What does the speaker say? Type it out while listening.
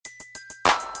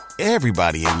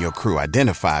Everybody in your crew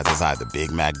identifies as either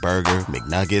Big Mac Burger,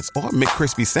 McNuggets, or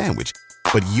McCrispy Sandwich.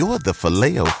 But you're the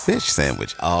Filet-O-Fish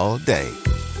Sandwich all day.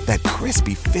 That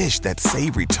crispy fish, that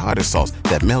savory tartar sauce,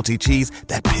 that melty cheese,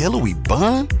 that pillowy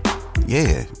bun.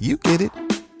 Yeah, you get it.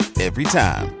 Every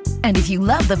time. And if you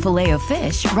love the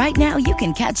Filet-O-Fish, right now you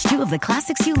can catch two of the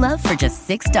classics you love for just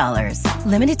 $6.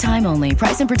 Limited time only.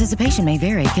 Price and participation may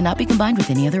vary. Cannot be combined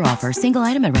with any other offer. Single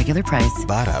item at regular price.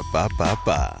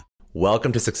 Ba-da-ba-ba-ba.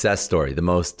 Welcome to Success Story, the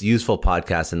most useful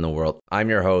podcast in the world. I'm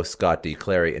your host, Scott D.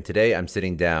 Clary, and today I'm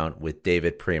sitting down with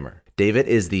David Priemer. David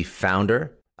is the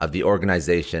founder of the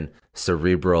organization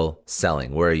Cerebral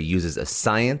Selling, where he uses a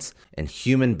science and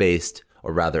human-based,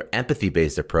 or rather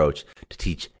empathy-based approach to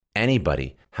teach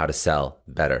anybody how to sell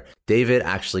better. David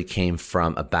actually came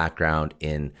from a background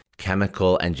in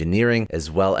chemical engineering as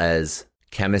well as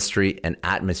chemistry and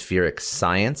atmospheric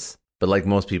science. But like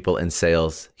most people in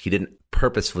sales, he didn't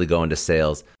purposefully go into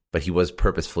sales, but he was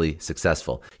purposefully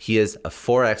successful. He is a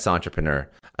 4X entrepreneur,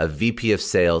 a VP of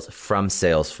sales from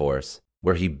Salesforce,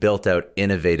 where he built out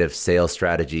innovative sales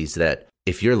strategies that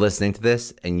if you're listening to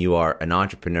this and you are an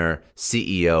entrepreneur,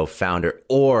 CEO, founder,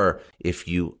 or if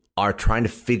you are trying to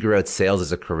figure out sales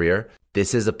as a career,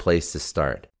 this is a place to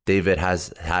start. David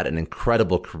has had an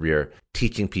incredible career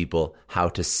teaching people how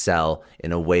to sell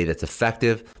in a way that's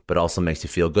effective, but also makes you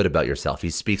feel good about yourself. He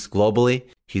speaks globally.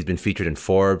 He's been featured in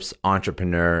Forbes,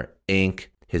 Entrepreneur, Inc.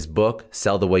 His book,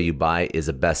 Sell the Way You Buy, is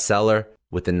a bestseller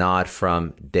with a nod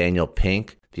from Daniel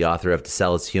Pink, the author of To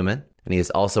Sell is Human. And he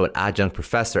is also an adjunct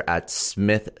professor at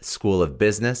Smith School of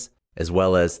Business, as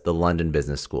well as the London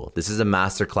Business School. This is a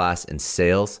masterclass in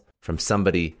sales from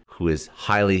somebody who is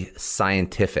highly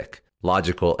scientific,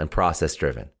 logical, and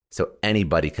process-driven. So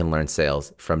anybody can learn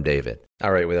sales from David.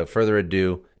 All right, without further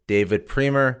ado, David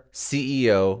Priemer,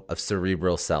 CEO of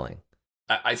Cerebral Selling.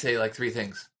 I'd say like three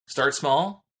things. Start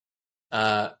small,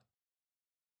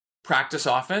 practice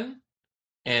often,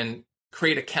 and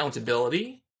create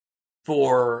accountability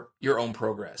for your own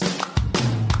progress.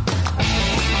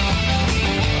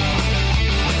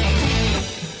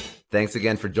 Thanks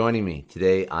again for joining me.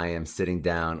 Today, I am sitting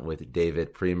down with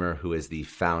David Priemer, who is the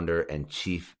founder and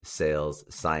chief sales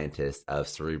scientist of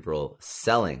Cerebral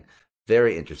Selling.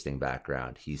 Very interesting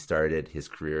background. He started his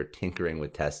career tinkering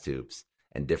with test tubes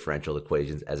and differential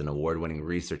equations as an award-winning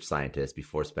research scientist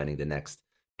before spending the next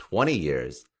 20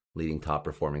 years leading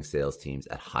top-performing sales teams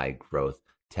at high-growth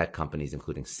tech companies,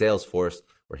 including Salesforce,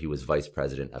 where he was vice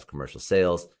president of commercial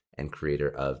sales and creator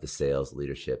of the Sales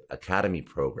Leadership Academy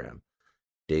program.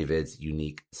 David's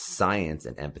unique science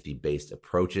and empathy-based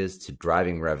approaches to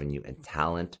driving revenue and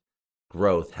talent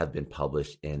growth have been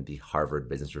published in the Harvard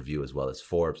Business Review, as well as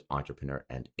Forbes, Entrepreneur,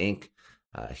 and Inc.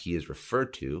 He is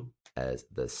referred to as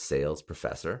the sales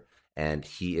professor, and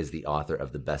he is the author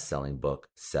of the best-selling book,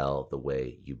 Sell the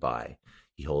Way You Buy.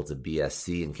 He holds a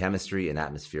BSc in chemistry and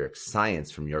atmospheric science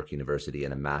from York University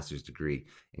and a master's degree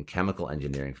in chemical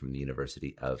engineering from the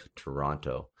University of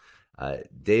Toronto.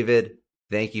 David,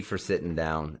 thank you for sitting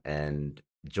down and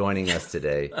joining us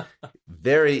today.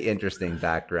 Very interesting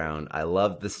background. I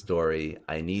love the story.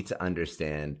 I need to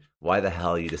understand why the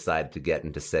hell you decided to get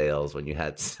into sales when you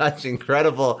had such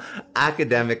incredible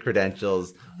academic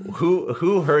credentials.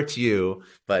 Who hurt you?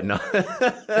 But no.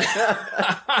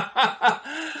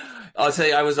 I'll tell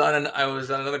you, I was on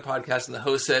another podcast, and the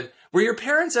host said, "Were your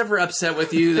parents ever upset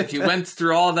with you that you went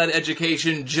through all of that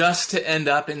education just to end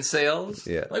up in sales?"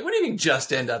 Yeah. Like, what do you mean,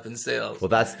 just end up in sales? Well,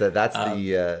 that's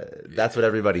what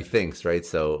everybody thinks, right?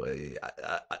 So,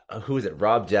 who is it?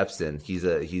 Rob Jepson.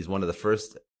 He's one of the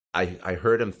first. I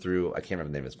heard him through. I can't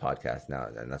remember the name of his podcast now,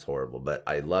 and that's horrible. But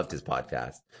I loved his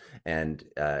podcast, and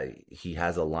he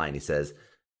has a line. He says,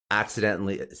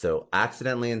 "Accidentally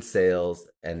in sales,"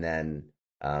 and then.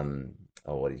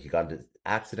 He got into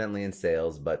accidentally in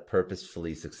sales, but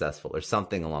purposefully successful, or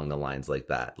something along the lines like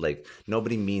that. Like,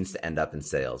 nobody means to end up in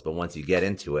sales, but once you get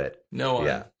into it, no one.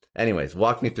 Yeah. Anyways,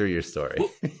 walk me through your story.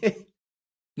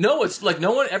 No, it's like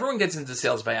everyone gets into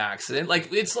sales by accident.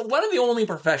 Like, it's one of the only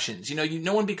professions,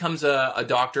 no one becomes a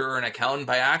doctor or an accountant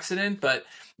by accident, but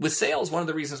with sales, one of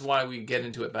the reasons why we get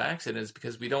into it by accident is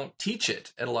because we don't teach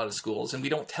it at a lot of schools, and we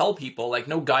don't tell people, like,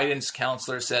 no guidance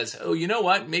counselor says, "Oh, you know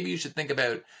what? Maybe you should think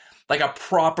about like a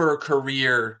proper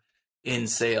career in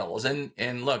sales."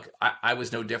 And look, I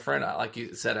was no different. Like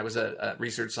you said, I was a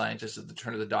research scientist at the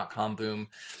turn of the dot-com boom.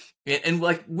 And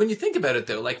like, when you think about it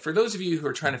though, like, for those of you who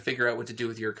are trying to figure out what to do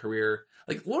with your career,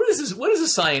 like, what does a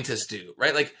scientist do,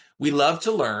 right? Like, we love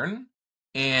to learn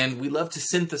and we love to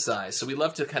synthesize. So we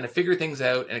love to kind of figure things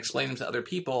out and explain them to other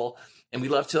people. And we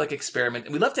love to like experiment,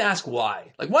 and we love to ask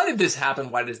why. Like, why did this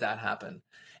happen? Why does that happen?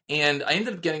 And I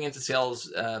ended up getting into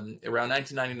sales around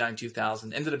 1999,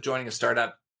 2000, ended up joining a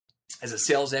startup as a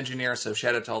sales engineer. So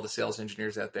shout out to all the sales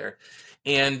engineers out there.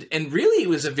 And really, it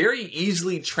was a very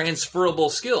easily transferable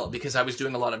skill because I was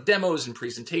doing a lot of demos and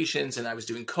presentations, and I was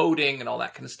doing coding and all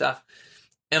that kind of stuff.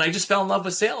 And I just fell in love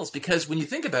with sales because when you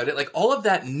think about it, like all of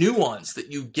that nuance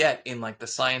that you get in like the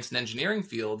science and engineering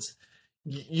fields,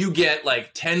 you get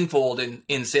like tenfold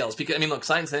in sales. Because I mean, look,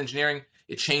 science and engineering,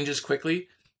 it changes quickly,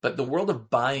 but the world of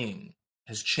buying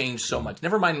has changed so much.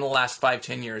 Never mind in the last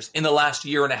 5-10 years. In the last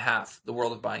year and a half, the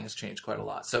world of buying has changed quite a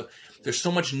lot. So there's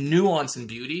so much nuance and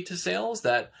beauty to sales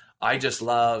that I just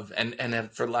love, and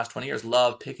have for the last 20 years,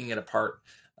 love picking it apart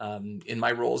in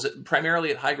my roles, primarily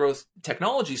at high growth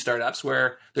technology startups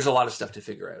where there's a lot of stuff to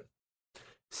figure out.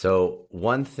 So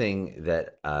one thing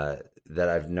that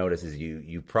I've noticed is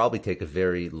you probably take a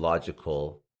very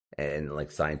logical and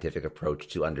like scientific approach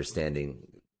to understanding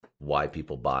why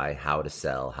people buy, how to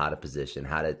sell, how to position,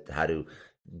 how to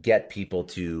get people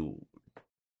to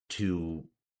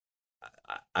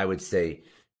I would say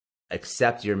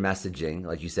accept your messaging,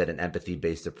 like you said, an empathy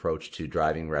based approach to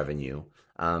driving revenue.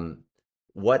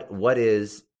 What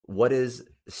is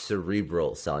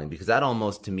cerebral selling? Because that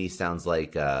almost to me sounds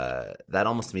like a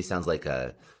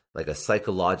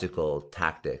psychological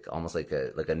tactic, almost like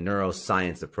a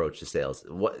neuroscience approach to sales.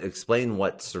 Explain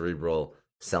what cerebral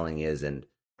selling is, and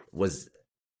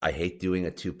I hate doing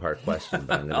a 2-part question,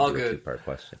 but I'm going to do a 2-part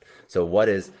question. So what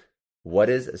is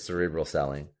cerebral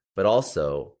selling, but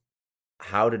also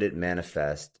how did it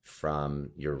manifest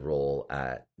from your role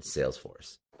at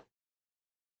Salesforce?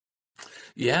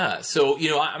 Yeah. So,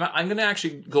 I'm going to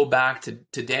actually go back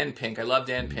to Dan Pink. I love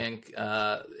Dan Pink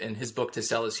and his book, To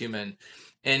Sell is Human.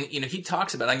 And, he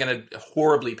talks about, I'm going to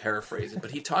horribly paraphrase it,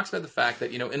 but he talks about the fact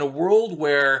that, in a world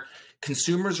where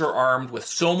consumers are armed with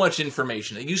so much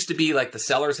information, it used to be like the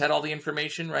sellers had all the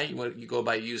information, right? You go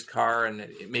buy a used car and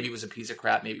maybe it was a piece of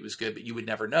crap, maybe it was good, but you would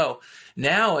never know.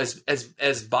 Now,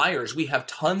 as buyers, we have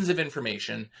tons of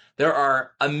information. There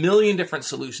are a million different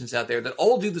solutions out there that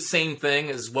all do the same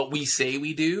thing as what we say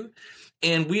we do.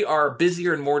 And we are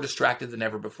busier and more distracted than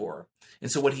ever before.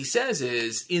 And so what he says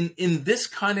is in this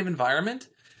kind of environment,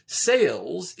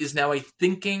 sales is now a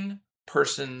thinking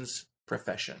person's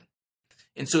profession.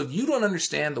 And so if you don't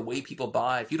understand the way people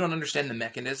buy, if you don't understand the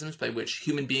mechanisms by which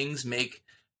human beings make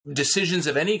decisions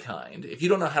of any kind, if you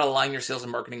don't know how to align your sales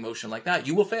and marketing motion like that,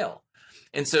 you will fail.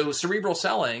 And so cerebral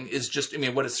selling is just,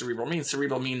 what does cerebral mean?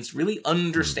 Cerebral means really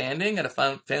understanding at a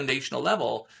foundational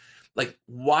level, like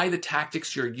why the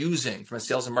tactics you're using from a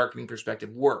sales and marketing perspective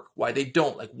work, why they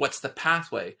don't, like what's the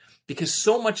pathway? Because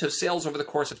so much of sales over the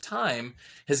course of time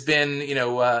has been,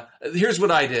 here's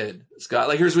what I did, Scott,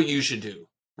 like here's what you should do,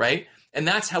 right? And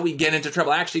that's how we get into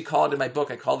trouble. I actually call it in my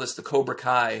book, I call this the Cobra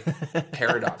Kai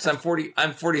paradox. I'm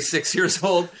 46 years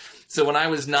old. So when I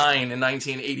was 9 in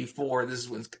 1984, this is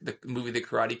when the movie The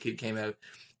Karate Kid came out.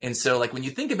 And so like when you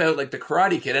think about like the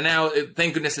Karate Kid, and now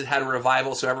thank goodness it had a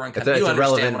revival, so everyone can it's a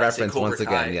relevant when reference Cobra once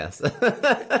Kai. again, yes.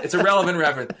 It's a relevant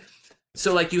reference.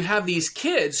 So like you have these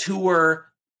kids who were,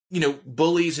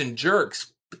 bullies and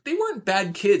jerks, but they weren't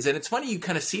bad kids. And it's funny, you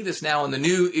kind of see this now in the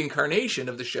new incarnation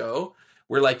of the show,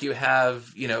 where like you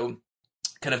have,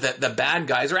 kind of the bad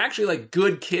guys are actually like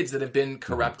good kids that have been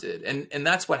corrupted. And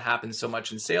that's what happens so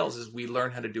much in sales is we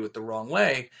learn how to do it the wrong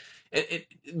way,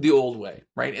 the old way,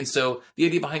 right? And so the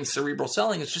idea behind cerebral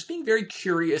selling is just being very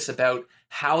curious about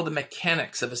how the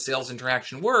mechanics of a sales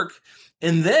interaction work.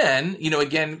 And then,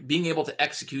 again, being able to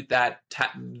execute that,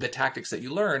 the tactics that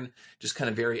you learn just kind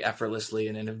of very effortlessly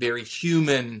and in a very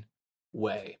human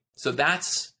way. So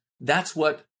that's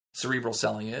what cerebral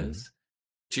selling is.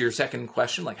 To your second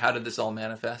question, like how did this all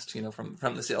manifest, from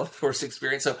the Salesforce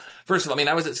experience? So first of all,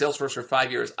 I was at Salesforce for 5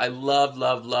 years. I loved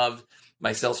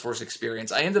my Salesforce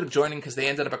experience. I ended up joining because they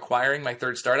ended up acquiring my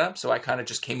third startup. So I kind of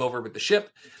just came over with the ship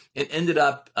and ended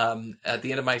up at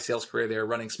the end of my sales career there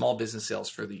running small business sales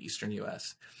for the Eastern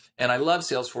US. And I love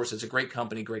Salesforce. It's a great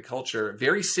company, great culture,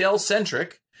 very sales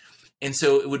centric. And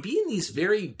so it would be in these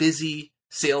very busy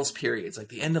sales periods, like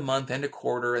the end of month, end of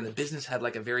quarter, and the business had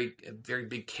like a very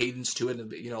big cadence to it,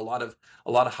 and a lot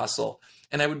of hustle.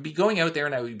 And I would be going out there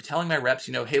and I would be telling my reps,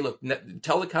 hey, look,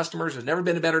 tell the customers there's never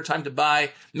been a better time to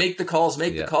buy. Make the calls,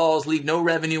 leave no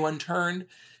revenue unturned.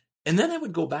 And then I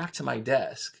would go back to my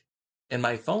desk, and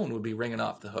my phone would be ringing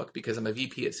off the hook because I'm a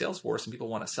VP at Salesforce, and people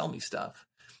want to sell me stuff,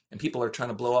 and people are trying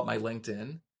to blow up my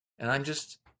LinkedIn, and I'm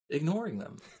just ignoring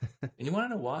them. And you want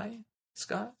to know why,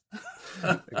 Scott?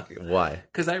 Why?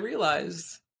 Because I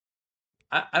realized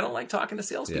I don't like talking to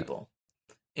salespeople.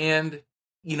 Yeah. And,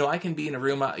 I can be in a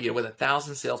room with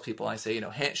 1,000 salespeople. And I say,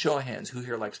 show of hands, who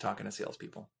here likes talking to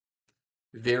salespeople?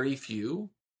 very few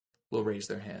will raise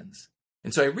their hands.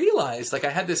 And so I realized, like, I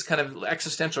had this kind of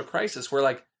existential crisis where,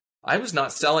 like, I was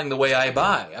not selling the way I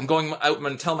buy. I'm going out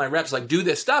and tell my reps, like, do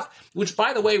this stuff, which,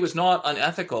 by the way, was not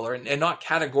unethical and not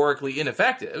categorically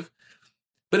ineffective,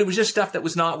 but it was just stuff that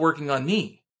was not working on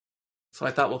me. So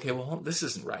I thought, well, okay, well, this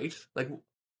isn't right. Like,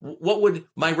 what would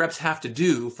my reps have to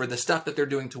do for the stuff that they're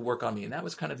doing to work on me? And that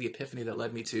was kind of the epiphany that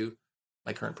led me to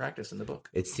my current practice in the book.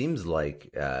 It seems like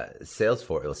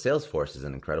Salesforce is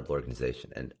an incredible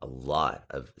organization, and a lot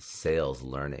of sales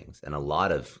learnings and a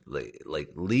lot of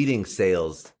like leading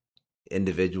sales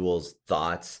individuals'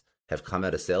 thoughts have come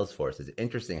out of Salesforce. It's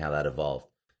interesting how that evolved,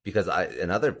 because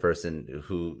another person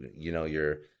who, you know,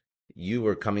 you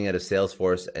were coming out of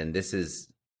Salesforce, and this is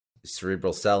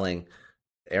Cerebral selling.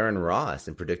 Aaron Ross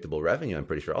in Predictable Revenue, I'm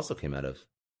pretty sure, also came out of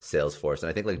Salesforce, and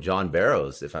I think like John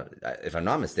Barrows, if I'm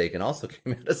not mistaken, also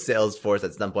came out of Salesforce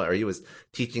at some point, or he was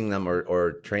teaching them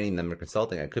or training them or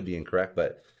consulting. I could be incorrect,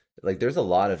 but like there's a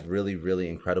lot of really, really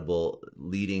incredible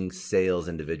leading sales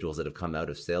individuals that have come out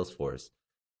of Salesforce.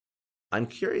 I'm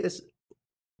curious,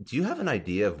 do you have an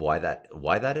idea of why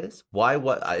that is?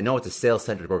 What I know it's a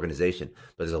sales-centric organization,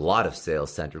 but there's a lot of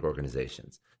sales-centric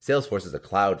organizations. Salesforce is a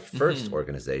cloud-first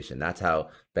organization. That's how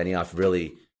Benioff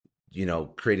really, you know,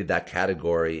 created that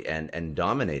category and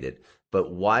dominated.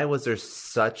 But why was there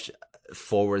such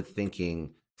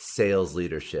forward-thinking sales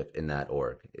leadership in that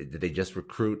org? Did they just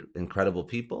recruit incredible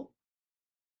people?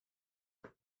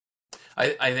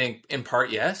 I think in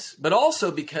part, yes, but also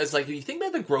because, like, if you think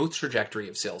about the growth trajectory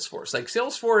of Salesforce, like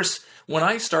Salesforce, when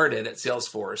I started at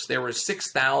Salesforce, there were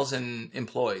 6,000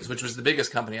 employees, which was the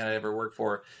biggest company I'd ever worked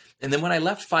for. And then when I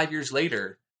left 5 years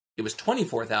later, it was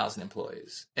 24,000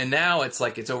 employees. And now it's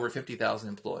over 50,000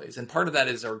 employees. And part of that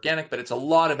is organic, but it's a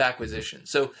lot of acquisition.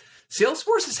 So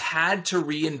Salesforce has had to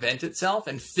reinvent itself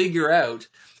and figure out,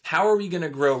 how are we going to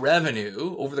grow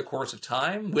revenue over the course of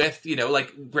time with, you know,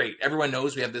 like, great, everyone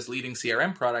knows we have this leading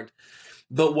CRM product,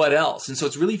 but what else? And so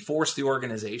it's really forced the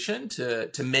organization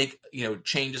to make, you know,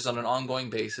 changes on an ongoing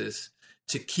basis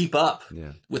to keep up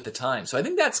with the time. So I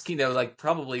think that's, you know, like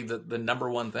probably the number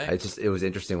one thing. It was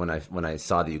interesting when I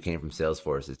saw that you came from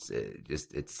Salesforce.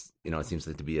 It's you know, it seems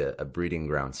like to be a breeding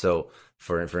ground. So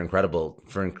for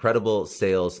incredible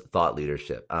sales thought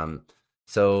leadership.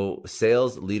 So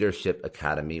Sales Leadership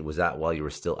Academy, was that while you were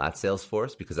still at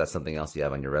Salesforce? Because that's something else you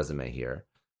have on your resume here.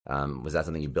 Was that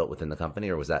something you built within the company,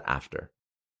 or was that after?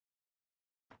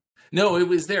 No, it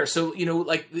was there. So, you know,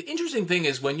 like, the interesting thing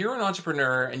is when you're an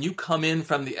entrepreneur and you come in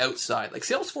from the outside, like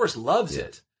Salesforce loves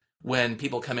it when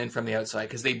people come in from the outside,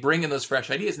 because they bring in those fresh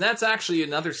ideas. And that's actually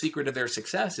another secret of their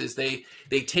success, is they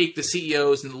take the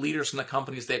CEOs and the leaders from the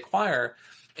companies they acquire.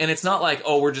 And it's not like,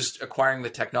 oh, we're just acquiring the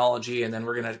technology and then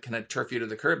we're going to kind of turf you to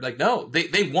the curb. Like, no,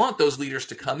 they want those leaders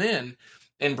to come in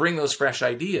and bring those fresh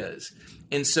ideas.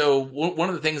 And so one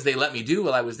of the things they let me do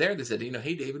while I was there, they said, you know,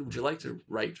 hey, David, would you like to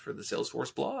write for the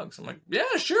Salesforce blogs? I'm like,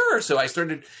 yeah, sure. So I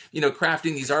started, you know,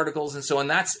 crafting these articles and so on.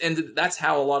 That's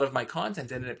how a lot of my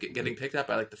content ended up getting picked up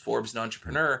by like the Forbes and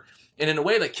Entrepreneur. And in a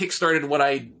way, like, kickstarted what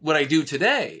I do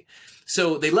today.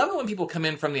 So they love it when people come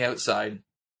in from the outside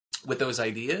with those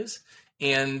ideas.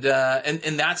 And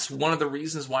that's one of the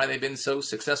reasons why they've been so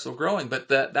successful growing. But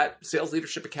that Sales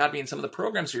Leadership Academy and some of the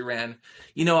programs we ran,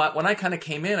 you know, when I kind of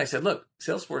came in, I said, look,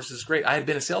 Salesforce is great. I had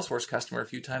been a Salesforce customer a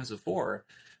few times before,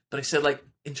 but I said, like,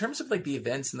 in terms of like the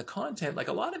events and the content, like,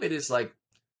 a lot of it is like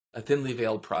a thinly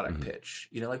veiled product pitch.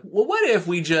 You know, like, well, what if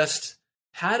we just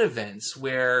had events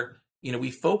where, you know,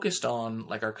 we focused on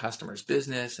like our customers'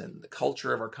 business and the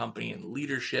culture of our company and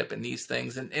leadership and these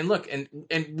things. And look, and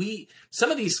we, some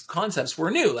of these concepts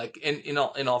were new, like in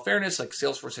all fairness, like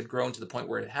Salesforce had grown to the point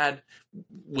where it had,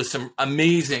 with some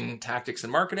amazing tactics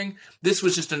and marketing, this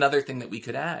was just another thing that we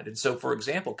could add. And so, for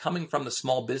example, coming from the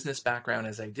small business background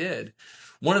as I did,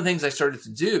 one of the things I started to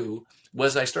do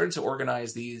was I started to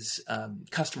organize these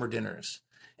customer dinners.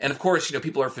 And of course, you know,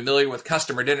 people are familiar with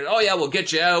customer dinner. Oh yeah, we'll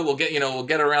get you out. We'll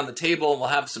get around the table and we'll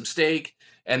have some steak.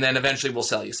 And then eventually we'll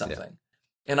sell you something.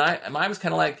 Yeah. And I was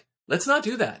kind of like, let's not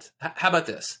do that. How about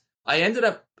this? I ended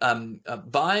up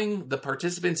buying the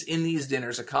participants in these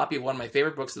dinners a copy of one of my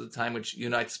favorite books at the time, which you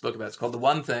and I spoke about. It's called The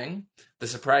One Thing, The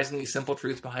Surprisingly Simple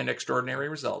Truth Behind Extraordinary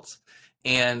Results.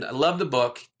 And I love the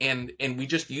book. And we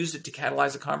just used it to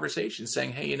catalyze a conversation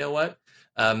saying, hey, you know what?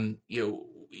 You know,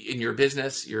 in your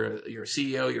business, you're a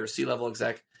CEO, you're a C-level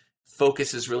exec,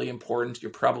 focus is really important.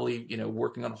 You're probably, you know,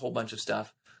 working on a whole bunch of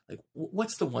stuff. Like,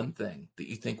 what's the one thing that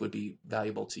you think would be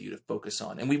valuable to you to focus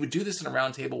on? And we would do this in a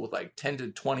round table with like 10 to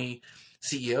 20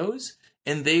 CEOs,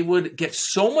 and they would get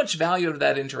so much value out of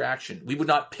that interaction. We would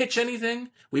not pitch anything.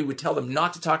 We would tell them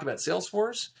not to talk about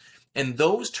Salesforce. And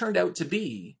those turned out to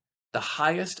be the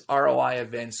highest ROI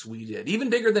events we did, even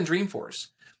bigger than Dreamforce,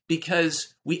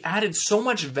 because we added so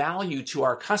much value to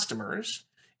our customers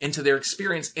and to their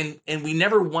experience. And we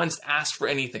never once asked for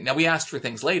anything. Now, we asked for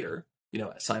things later,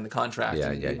 sign the contract.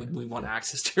 We want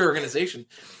access to your organization.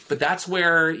 But that's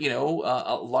where,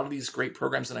 a lot of these great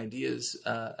programs and ideas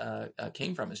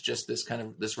came from. It's just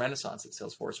this renaissance that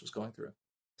Salesforce was going through.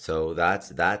 So that's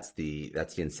the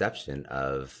inception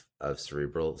of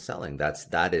Cerebral selling.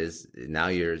 That is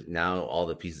now all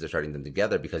the pieces are starting them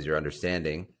together because you're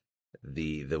understanding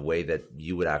the way that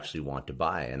you would actually want to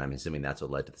buy. And I'm assuming that's what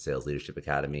led to the Sales Leadership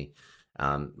Academy.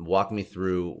 Walk me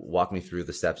through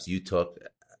the steps you took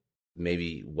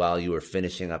maybe while you were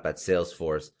finishing up at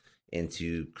Salesforce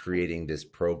into creating this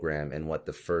program, and what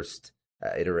the first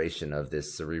iteration of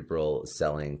this Cerebral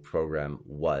selling program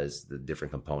was, the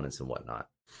different components and whatnot.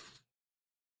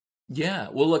 Yeah,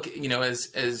 well, look, as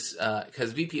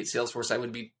because VP at Salesforce, I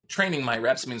would be training my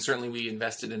reps. I mean, certainly we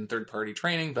invested in third-party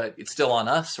training, but it's still on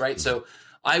us, right? Mm-hmm. So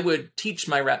I would teach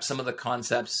my reps some of the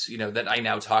concepts, that I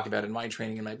now talk about in my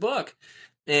training in my book.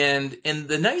 And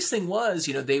the nice thing was,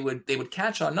 they would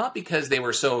catch on, not because they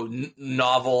were so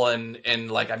novel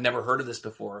and like I've never heard of this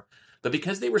before, but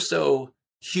because they were so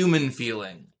human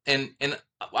feeling. And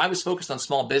I was focused on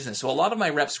small business. So a lot of my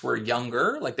reps were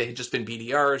younger, like they had just been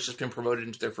BDRs, just been promoted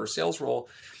into their first sales role.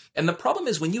 And the problem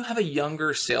is when you have a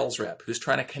younger sales rep who's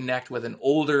trying to connect with an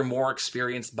older, more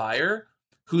experienced buyer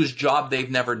whose job they've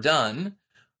never done,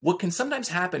 what can sometimes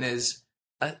happen is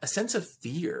a sense of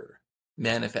fear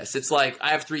manifests. It's like, I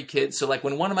have 3 kids. So like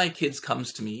when one of my kids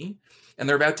comes to me and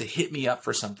they're about to hit me up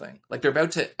for something, like they're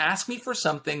about to ask me for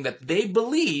something that they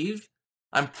believe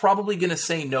I'm probably going to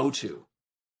say no to,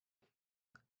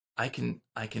 I can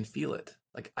feel it.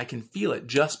 Like I can feel it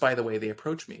just by the way they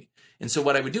approach me. And so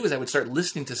what I would do is I would start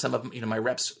listening to some of my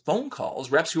reps' phone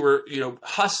calls, reps who were,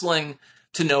 hustling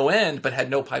to no end, but had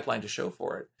no pipeline to show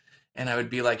for it. And I would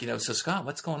be like, so Scott,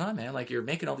 what's going on, man? Like you're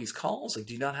making all these calls. Like,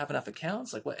 do you not have enough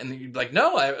accounts? Like what? And you'd be like,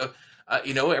 no,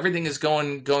 everything is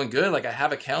going good. Like I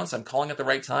have accounts. I'm calling at the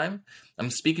right time. I'm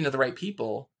speaking to the right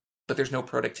people, but there's no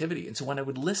productivity. And so when I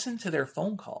would listen to their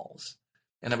phone calls,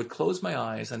 and I would close my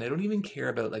eyes, and I don't even care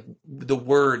about like the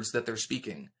words that they're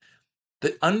speaking,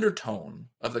 the undertone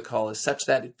of the call is such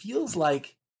that it feels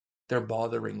like they're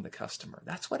bothering the customer.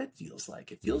 That's what it feels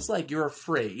like. It feels like you're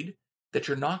afraid that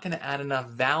you're not going to add enough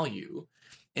value.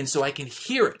 And so I can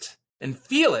hear it and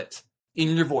feel it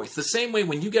in your voice. The same way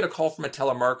when you get a call from a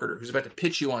telemarketer who's about to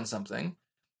pitch you on something,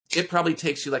 it probably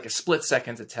takes you like a split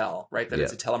second to tell, right? That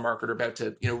it's a telemarketer about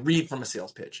to, read from a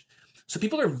sales pitch. So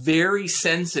people are very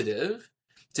sensitive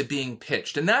to being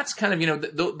pitched. And that's kind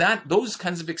of, those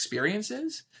kinds of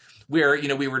experiences where,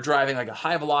 we were driving like a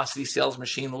high velocity sales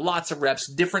machine, lots of reps,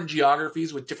 different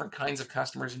geographies with different kinds of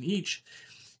customers in each.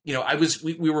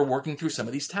 We were working through some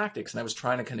of these tactics, and I was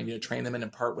trying to kind of, train them and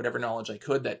impart whatever knowledge I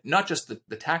could, that not just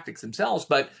the tactics themselves,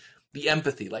 but the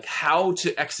empathy, like how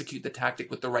to execute the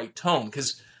tactic with the right tone.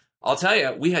 Because I'll tell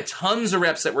you, we had tons of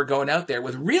reps that were going out there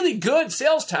with really good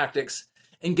sales tactics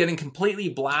and getting completely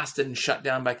blasted and shut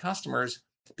down by customers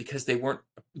because they weren't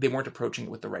approaching it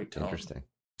with the right tone. Interesting.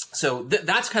 So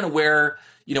that's kind of where,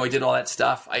 I did all that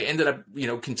stuff. I ended up,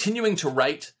 continuing to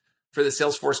write for the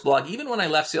Salesforce blog. Even when I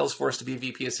left Salesforce to be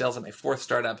VP of sales at my 4th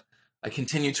startup, I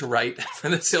continued to write for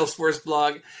the Salesforce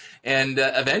blog. And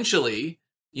eventually,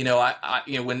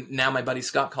 when now my buddy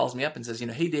Scott calls me up and says,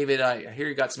 hey, David, I hear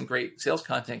you got some great sales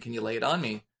content. Can you lay it on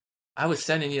me? I was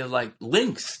sending you like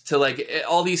links to like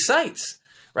all these sites.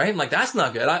 Right? I'm like, that's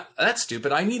not good. That's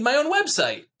stupid. I need my own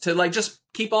website to like just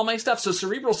keep all my stuff. So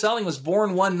Cerebral Selling was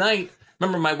born one night.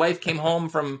 Remember, my wife came home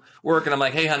from work and I'm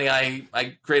like, hey, honey,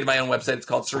 I created my own website. It's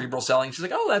called Cerebral Selling. She's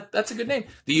like, oh, that's a good name.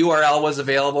 The URL was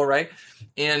available, right?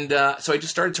 And so I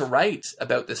just started to write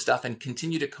about this stuff and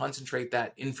continue to concentrate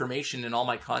that information and all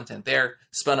my content there.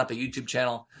 Spun up a YouTube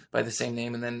channel by the same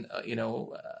name. And then,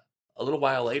 a little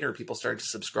while later, people started to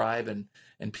subscribe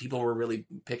and people were really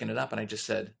picking it up. And I just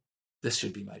said, this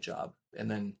should be my job. And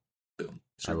then boom.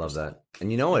 I love that.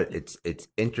 And you know what? It's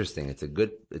interesting. It's a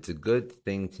good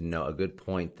thing to know, a good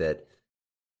point that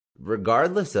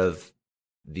regardless of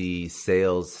the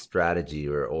sales strategy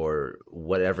or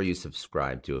whatever you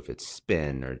subscribe to, if it's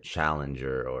Spin or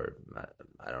Challenger or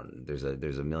there's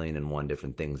a million and one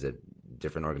different things that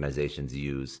different organizations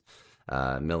use,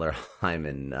 Miller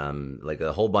Hyman, like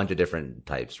a whole bunch of different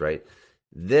types, right?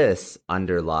 This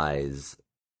underlies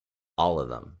all of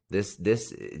them. This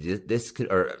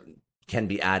can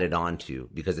be added on to,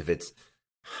 because if it's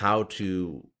how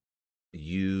to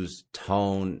use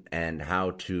tone and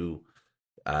how to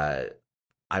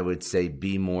I would say,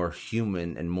 be more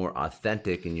human and more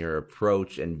authentic in your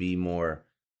approach, and be more,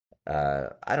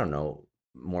 I don't know,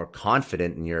 more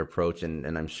confident in your approach.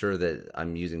 And I'm sure that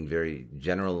I'm using very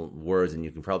general words, and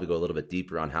you can probably go a little bit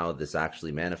deeper on how this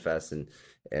actually manifests. And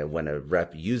when a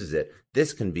rep uses it,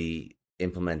 this can be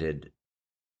implemented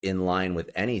in line with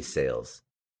any sales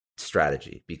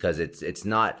strategy, because it's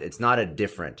not a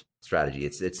different strategy.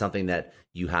 It's something that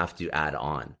you have to add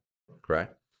on.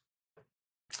 Correct?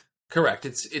 Correct.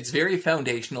 It's very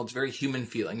foundational. It's very human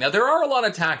feeling. Now, there are a lot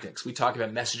of tactics. We talk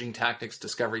about messaging tactics,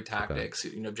 discovery tactics,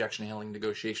 objection handling,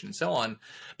 negotiation, and so on.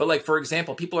 But like, for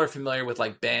example, people are familiar with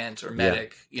like BANT or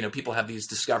MEDIC. Yeah. People have these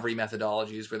discovery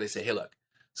methodologies where they say, hey, look,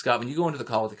 Scott, when you go into the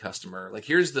call with the customer, like,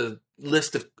 here's the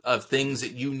list of things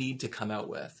that you need to come out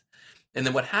with. And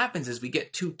then what happens is we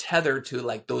get too tethered to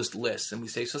like those lists, and we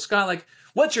say, so Scott, like,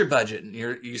 what's your budget? And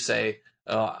you say,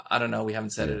 oh, I don't know. We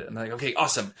haven't said it. I'm like, okay,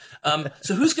 awesome.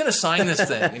 So who's going to sign this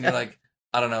thing? And you're like,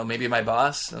 I don't know, maybe my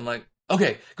boss. I'm like,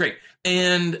 okay, great.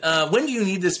 And when do you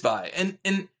need this by?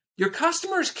 And your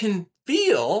customers can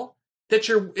feel that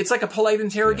it's like a polite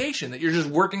interrogation, that you're just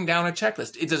working down a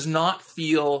checklist. It does not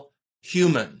feel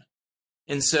human.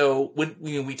 And so when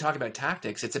we talk about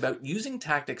tactics, it's about using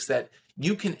tactics that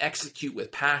you can execute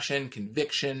with passion,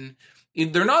 conviction.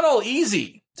 They're not all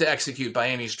easy to execute by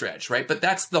any stretch, right? But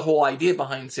that's the whole idea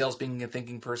behind sales being a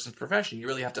thinking person's profession. You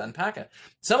really have to unpack it.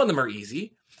 Some of them are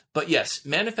easy, but yes,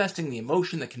 manifesting the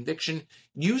emotion, the conviction,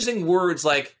 using words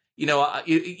like,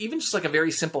 even just like a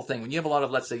very simple thing. When you have a lot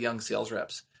of, let's say, young sales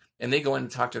reps, and they go in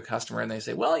and talk to a customer and they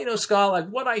say, well, Scott, like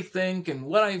what I think and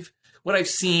what I've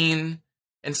seen.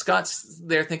 And Scott's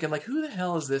there thinking, like, who the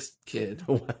hell is this kid?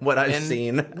 What I've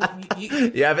seen.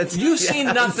 You've seen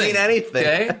nothing. Seen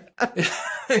anything.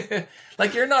 Okay?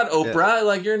 Like, you're not Oprah. Yeah.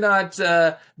 Like, you're not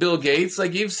Bill Gates.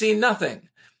 Like, you've seen nothing.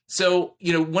 So,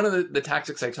 one of the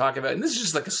tactics I talk about, and this is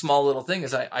just like a small little thing,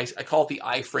 is I call it the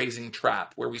I phrasing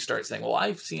trap, where we start saying, well,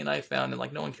 I've found, and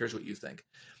like, no one cares what you think.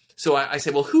 So I say,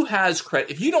 well, who has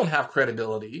credit? If you don't have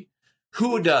credibility,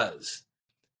 who does?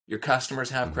 Your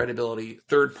customers have credibility.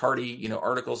 Third-party,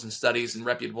 articles and studies and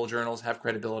reputable journals have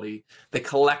credibility. The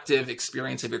collective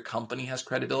experience of your company has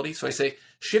credibility. So I say,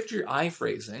 shift your I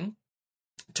phrasing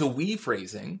to we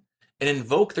phrasing and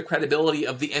invoke the credibility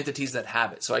of the entities that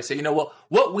have it. So I say,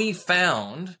 what we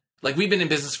found, like, we've been in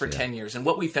business for 10 years, and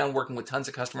what we found working with tons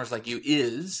of customers like you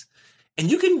is,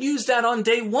 and you can use that on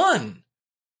day one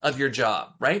of your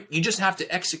job, right? You just have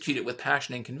to execute it with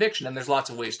passion and conviction, and there's lots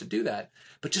of ways to do that.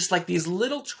 But just like these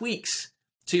little tweaks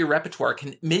to your repertoire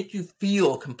can make you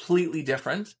feel completely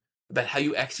different about how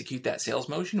you execute that sales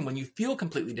motion. And when you feel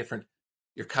completely different,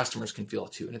 your customers can feel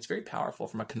it too. And it's very powerful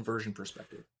from a conversion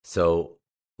perspective. So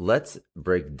let's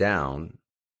break down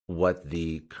what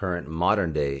the current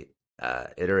modern day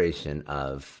iteration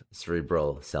of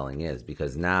cerebral selling is,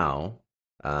 because now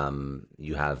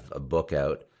you have a book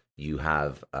out. You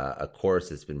have a course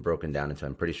that's been broken down into,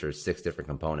 I'm pretty sure, 6 different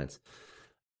components.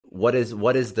 What is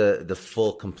the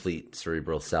full, complete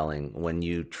cerebral selling when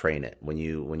you train it, when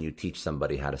you teach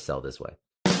somebody how to sell this way?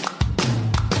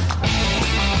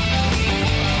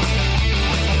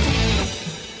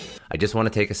 I just want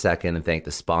to take a second and thank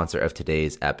the sponsor of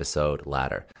today's episode,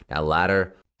 Ladder. Now,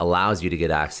 Ladder allows you to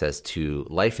get access to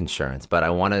life insurance, but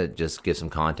I want to just give some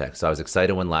context. So I was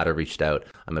excited when Ladder reached out.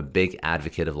 I'm a big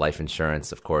advocate of life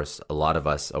insurance. Of course, a lot of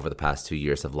us over the past 2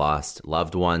 years have lost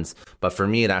loved ones, but for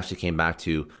me, it actually came back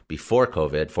to before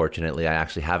COVID. Fortunately, I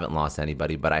actually haven't lost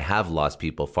anybody, but I have lost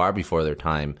people far before their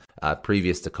time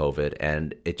previous to COVID.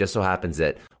 And it just so happens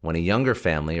that when a younger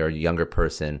family or a younger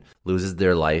person loses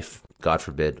their life, God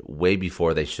forbid, way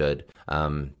before they should,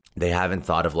 they haven't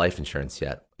thought of life insurance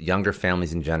yet. Younger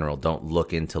families in general don't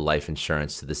look into life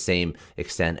insurance to the same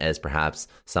extent as perhaps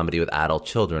somebody with adult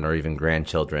children or even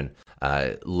grandchildren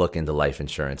look into life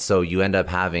insurance. So you end up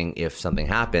having, if something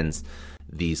happens,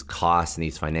 these costs and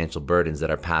these financial burdens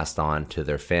that are passed on to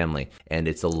their family. And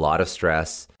it's a lot of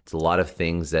stress. It's a lot of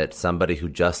things that somebody who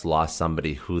just lost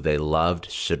somebody who they loved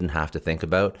shouldn't have to think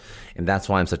about. And that's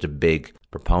why I'm such a big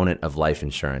proponent of life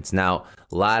insurance. Now,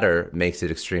 Ladder makes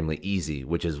it extremely easy,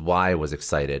 which is why I was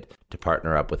excited to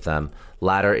partner up with them.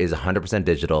 Ladder is 100%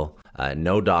 digital,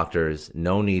 no doctors,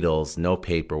 no needles, no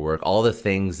paperwork, all the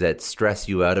things that stress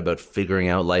you out about figuring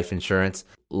out life insurance.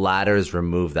 Ladders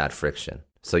remove that friction.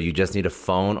 So you just need a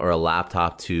phone or a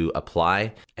laptop to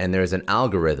apply, and there's an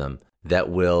algorithm that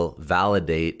will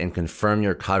validate and confirm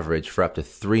your coverage for up to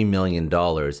 $3 million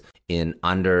in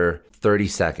under 30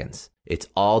 seconds. It's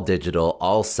all digital,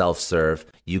 all self-serve.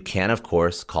 You can, of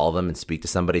course, call them and speak to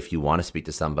somebody if you want to speak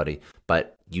to somebody,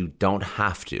 but you don't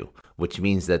have to, which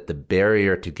means that the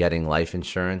barrier to getting life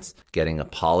insurance, getting a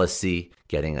policy,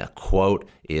 getting a quote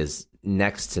is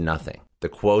next to nothing. The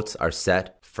quotes are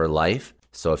set for life.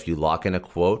 So if you lock in a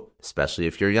quote, especially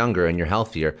if you're younger and you're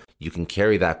healthier, you can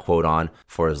carry that quote on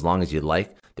for as long as you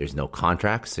like. There's no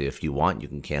contract. So if you want, you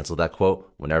can cancel that quote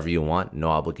whenever you want, no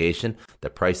obligation. The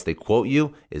price they quote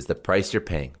you is the price you're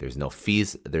paying. There's no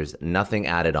fees. There's nothing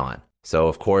added on. So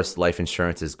of course, life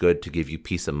insurance is good to give you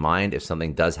peace of mind if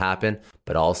something does happen,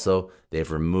 but also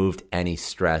they've removed any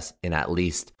stress in at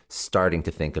least starting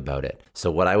to think about it.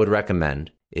 So what I would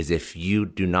recommend is if you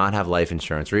do not have life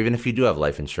insurance, or even if you do have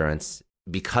life insurance,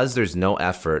 because there's no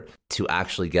effort to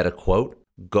actually get a quote,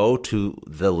 go to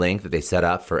the link that they set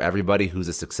up for everybody who's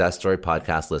a Success Story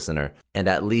podcast listener and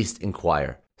at least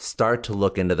inquire. Start to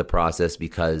look into the process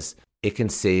because it can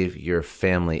save your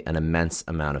family an immense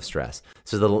amount of stress.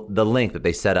 So the link that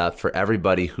they set up for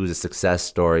everybody who's a Success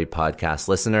Story podcast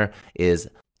listener is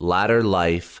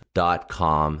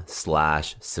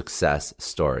ladderlife.com/success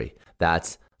story.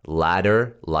 That's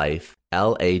ladderlife,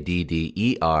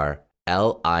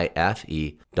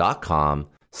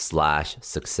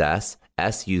 LADDERLIFE.com/success,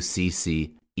 SUCCESS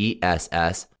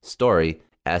story,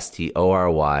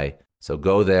 STORY. So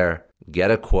go there, get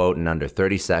a quote in under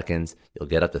 30 seconds. You'll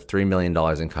get up to $3 million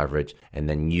in coverage, and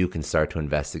then you can start to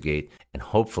investigate and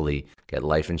hopefully get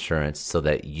life insurance so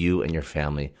that you and your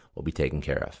family will be taken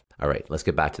care of. All right, let's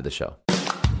get back to the show.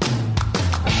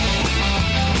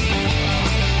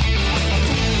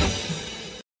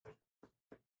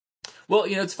 Well,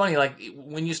 it's funny, like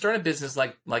when you start a business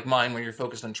like mine, where you're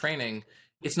focused on training,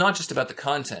 it's not just about the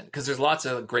content, because there's lots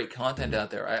of great content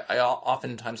out there. I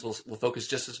oftentimes will focus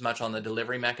just as much on the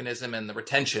delivery mechanism and the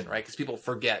retention, right? Because people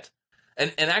forget.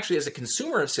 And actually, as a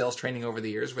consumer of sales training over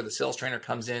the years, where the sales trainer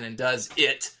comes in and does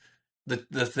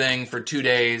the thing for 2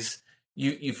 days,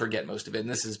 you forget most of it. And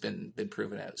this has been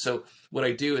proven out. So what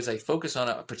I do is I focus on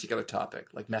a particular topic,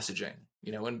 like messaging,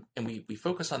 and we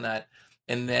focus on that.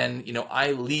 And then,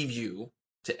 I leave you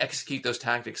to execute those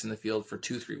tactics in the field for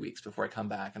 2-3 weeks before I come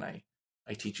back and I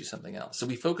teach you something else. So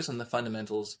we focus on the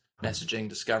fundamentals: messaging,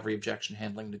 discovery, objection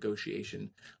handling,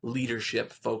 negotiation,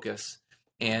 leadership, focus.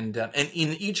 And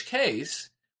in each case,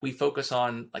 we focus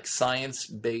on like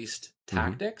science-based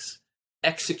tactics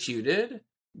executed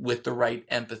with the right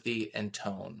empathy and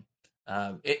tone.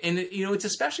 It's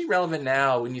especially relevant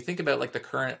now when you think about like the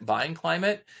current buying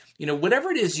climate.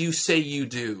 Whatever it is you say you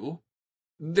do,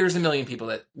 there's a million people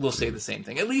that will say the same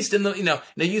thing. At least in the, now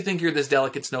you think you're this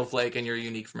delicate snowflake and you're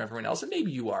unique from everyone else, and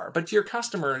maybe you are, but to your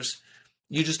customers,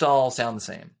 you just all sound the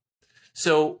same.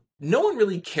 So no one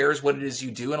really cares what it is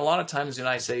you do. And a lot of times when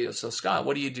I say, so Scott,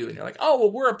 what do you do? And you're like, oh, well,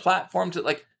 we're a platform to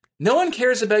like, no one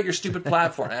cares about your stupid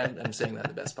platform. I'm saying that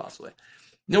the best possible way.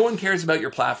 No one cares about your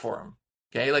platform.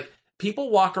 Okay. Like people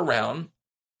walk around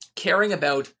caring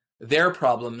about their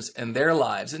problems and their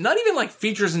lives, and not even like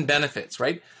features and benefits,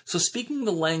 right? So speaking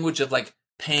the language of like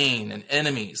pain and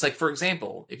enemies, like for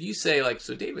example, if you say like,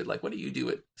 so David, like, what do you do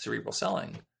at Cerebral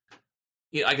Selling?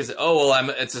 I can say, oh, well,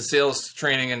 it's a sales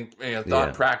training and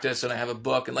thought practice, and I have a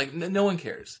book, and like no one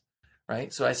cares,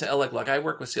 right? So I say, oh, look, I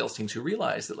work with sales teams who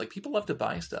realize that like people love to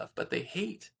buy stuff, but they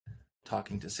hate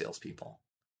talking to salespeople,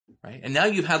 right? And now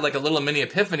you've had like a little mini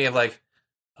epiphany of like,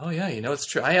 oh yeah, it's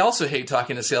true. I also hate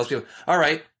talking to salespeople. All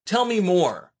right, tell me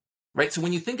more, right? So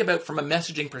when you think about from a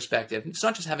messaging perspective, it's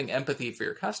not just having empathy for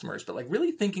your customers, but like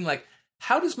really thinking like,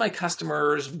 how does my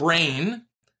customer's brain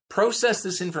process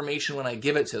this information when I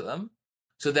give it to them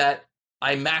so that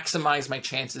I maximize my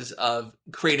chances of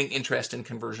creating interest and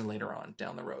conversion later on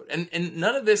down the road? And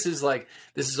none of this is like,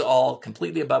 this is all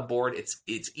completely above board.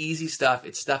 It's easy stuff.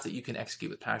 It's stuff that you can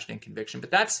execute with passion and conviction.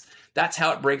 But that's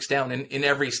how it breaks down in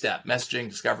every step: messaging,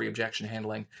 discovery, objection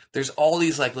handling. There's all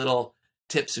these like little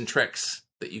tips and tricks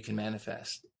that you can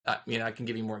manifest. I can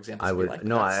give you more examples.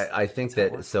 I think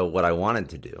that, so what I wanted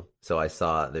to do, so I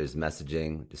saw there's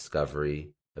messaging,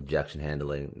 discovery, objection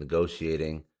handling,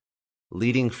 negotiating,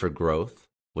 leading for growth,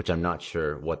 which I'm not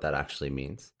sure what that actually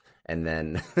means. And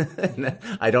then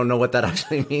I don't know what that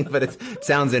actually means, but it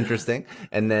sounds interesting.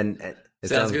 And then it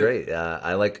sounds great.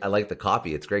 I like the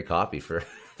copy. It's great copy for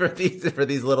these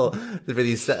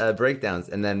breakdowns.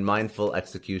 And then mindful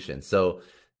execution.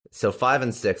 So 5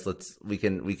 and 6, we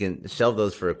can shelve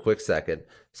those for a quick second.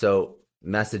 So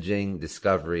messaging,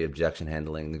 discovery, objection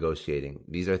handling, negotiating.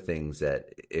 These are things that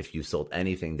if you sold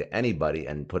anything to anybody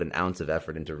and put an ounce of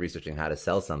effort into researching how to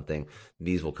sell something,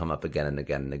 these will come up again and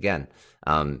again and again.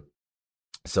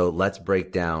 So let's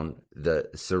break down the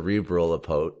cerebral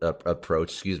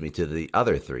approach, to the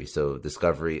other 3. So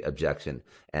discovery, objection,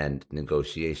 and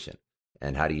negotiation.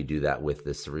 And how do you do that with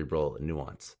the cerebral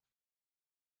nuance?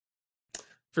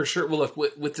 For sure. Well, look,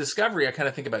 with discovery, I kind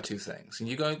of think about two things. And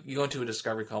you go into a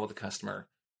discovery call with a customer.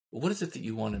 Well, what is it that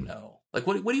you want to know? Like,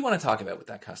 what do you want to talk about with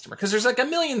that customer? Because there's like a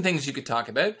million things you could talk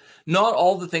about. Not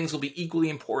all the things will be equally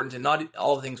important, and not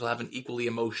all the things will have an equally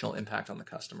emotional impact on the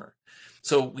customer.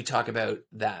 So we talk about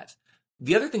that.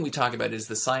 The other thing we talk about is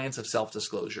the science of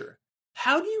self-disclosure.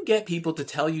 How do you get people to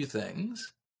tell you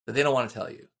things that they don't want to tell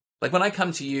you? Like when I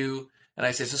come to you and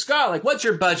I say, so Scott, like, what's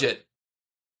your budget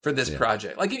for this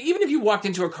project? Like, even if you walked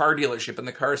into a car dealership and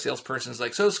the car salesperson's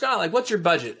like, so Scott, like, what's your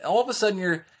budget? All of a sudden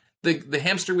you're the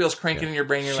hamster wheel's cranking in your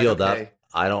brain. You're shield like, okay. up.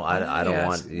 I don't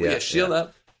want. Shield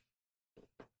up.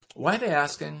 Why are they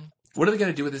asking? What are they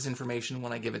going to do with this information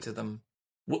when I give it to them?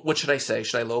 What should I say?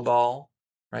 Should I lowball?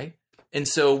 Right? And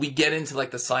so we get into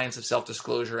like the science of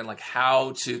self-disclosure and like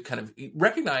how to kind of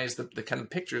recognize the kind of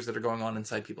pictures that are going on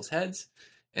inside people's heads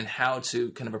and how to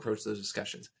kind of approach those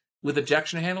discussions. With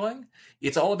objection handling,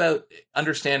 it's all about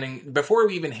understanding, before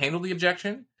we even handle the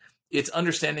objection, it's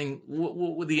understanding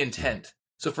the intent.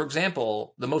 So for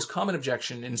example, the most common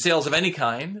objection in sales of any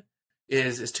kind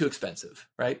is too expensive,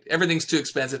 right? Everything's too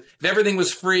expensive. If everything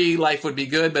was free, life would be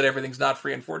good, but everything's not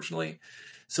free, unfortunately.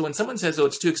 So when someone says, oh,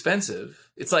 it's too expensive,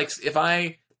 it's like if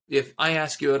I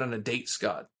ask you out on a date,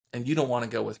 Scott, and you don't want to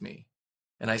go with me,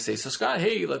 and I say, so Scott,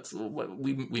 hey,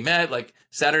 we met like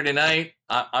Saturday night.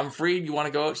 I'm free. You want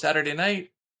to go out Saturday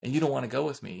night? And you don't want to go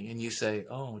with me. And you say,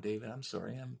 oh, David, I'm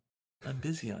sorry. I'm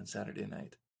busy on Saturday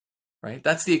night. Right?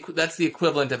 That's the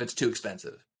equivalent of it's too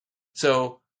expensive.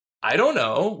 So I don't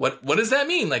know. What does that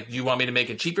mean? Like, do you want me to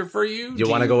make it cheaper for you? Do you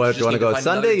want to go out? Do you want to go out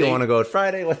Sunday? You want to go out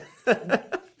Friday?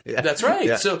 Yeah. That's right.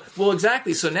 Yeah. So, well,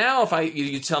 exactly. So now if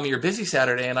you tell me you're busy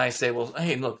Saturday and I say, well,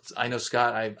 hey, look, I know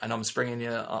Scott, I know I'm springing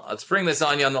this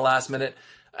on you on the last minute.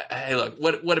 Hey, look,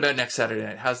 what about next Saturday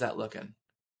night? How's that looking?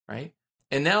 Right.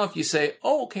 And now if you say,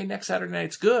 oh, okay, next Saturday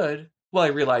night's good. Well, I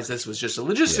realize this was just a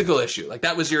logistical issue. Like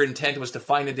that was your intent, was to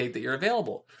find a date that you're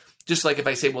available. Just like if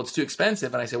I say, well, it's too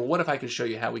expensive. And I say, well, what if I could show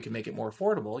you how we can make it more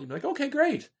affordable? You'd be like, okay,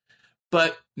 great.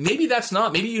 But maybe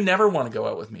maybe you never want to go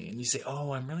out with me. And you say,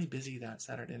 oh, I'm really busy that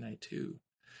Saturday night too.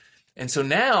 And so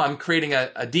now I'm creating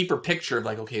a deeper picture of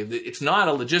like, okay, it's not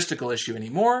a logistical issue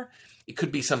anymore. It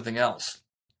could be something else.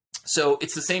 So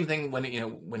it's the same thing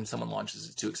when someone launches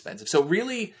it's too expensive. So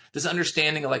really this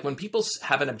understanding of like when people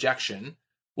have an objection,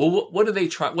 well, what do they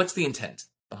try? What's the intent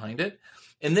behind it?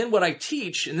 And then what I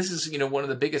teach, and this is, one of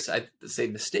the biggest, I'd say,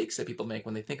 mistakes that people make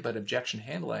when they think about objection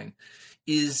handling,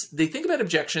 is they think about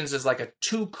objections as like a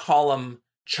 2-column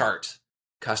chart.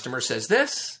 Customer says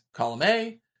this, column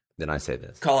A. Then I say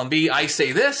this. Column B, I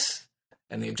say this,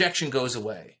 and the objection goes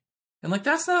away. And like,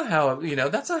 that's not how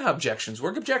objections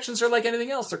work. Objections are like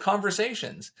anything else. They're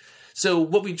conversations. So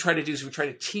what we try to do is we try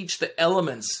to teach the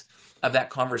elements of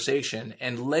that conversation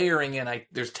and layering in.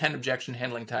 There's 10 objection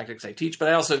handling tactics I teach, but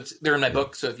they're in my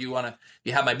book. So if you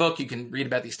have my book, you can read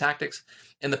about these tactics.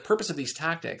 And the purpose of these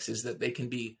tactics is that they can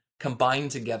be combined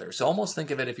together. So almost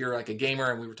think of it, if you're like a gamer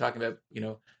and we were talking about,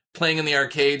 playing in the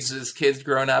arcades as kids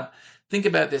growing up, think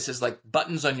about this as like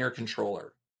buttons on your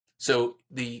controller. So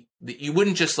you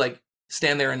wouldn't just like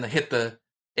stand there and hit the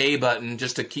A button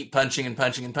just to keep punching and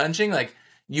punching and punching. Like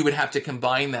you would have to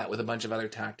combine that with a bunch of other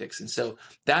tactics. And so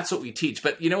that's what we teach.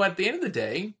 But at the end of the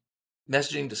day,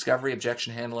 messaging, discovery,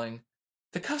 objection handling,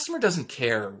 the customer doesn't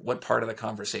care what part of the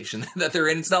conversation that they're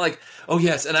in. It's not like, oh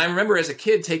yes. And I remember as a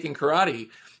kid taking karate,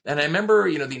 and I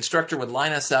remember, the instructor would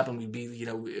line us up and we'd be,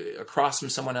 across from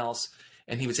someone else.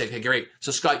 And he would say, okay, great.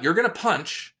 So Scott, you're going to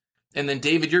punch. And then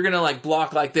David, you're going to like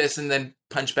block like this and then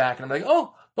punch back. And I'm like,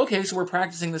 oh, okay. So we're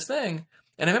practicing this thing.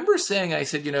 And I remember saying, I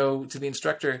said, to the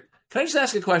instructor, can I just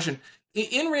ask a question?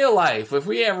 In real life, if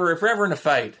we're ever in a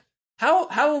fight, how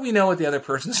will we know what the other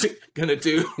person's going to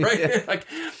do? Right? Like,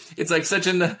 it's like such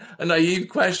a naive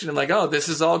question. I'm like, oh, this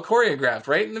is all choreographed,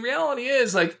 right? And the reality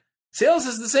is like, sales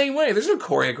is the same way. There's no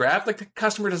choreograph. Like the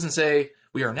customer doesn't say,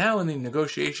 we are now in the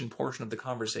negotiation portion of the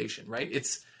conversation, right?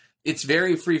 It's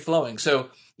very free flowing. So,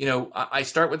 I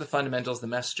start with the fundamentals, the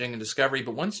messaging and discovery,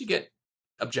 but once you get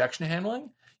objection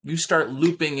handling, you start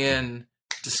looping in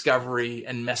discovery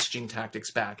and messaging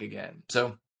tactics back again.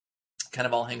 So kind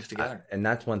of all hangs together. And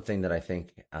that's one thing that I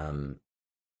think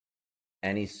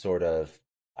any sort of,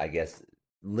 I guess,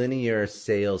 linear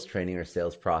sales training or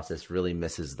sales process really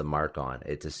misses the mark on.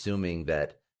 It's assuming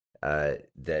that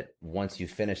that once you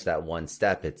finish that one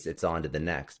step, it's on to the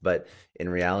next. But in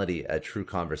reality, a true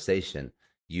conversation,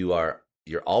 you're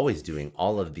always doing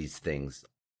all of these things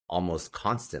almost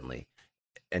constantly.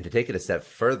 And to take it a step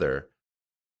further,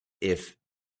 if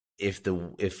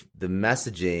the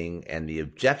messaging and the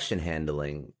objection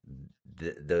handling,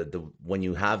 the when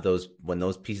you have those, when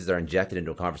those pieces are injected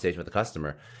into a conversation with the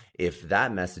customer, if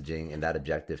that messaging and that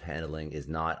objective handling is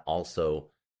not also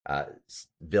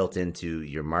built into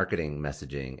your marketing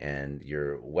messaging and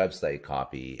your website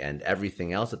copy and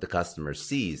everything else that the customer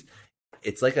sees,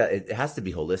 it's like it has to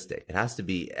be holistic. It has to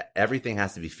be, everything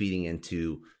has to be feeding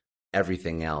into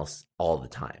everything else all the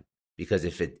time. Because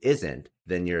if it isn't,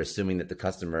 then you're assuming that the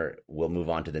customer will move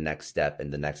on to the next step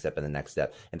and the next step and the next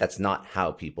step. And that's not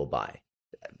how people buy.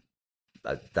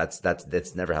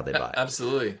 That's never how they buy.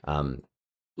 Absolutely.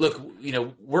 Look,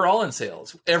 we're all in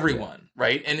sales, everyone,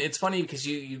 right? And it's funny because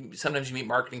you sometimes you meet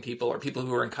marketing people or people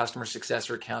who are in customer success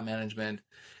or account management,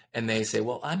 and they say,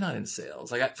 well, I'm not in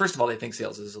sales. Like, first of all, they think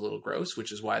sales is a little gross,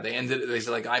 which is why they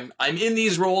say like, I'm in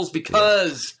these roles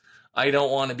because I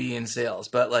don't want to be in sales.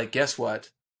 But like, guess what?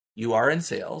 You are in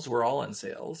sales. We're all in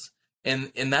sales.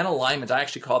 And in that alignment, I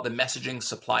actually call it the messaging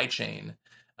supply chain,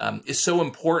 is so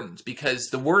important, because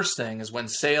the worst thing is when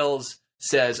sales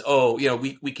says, oh,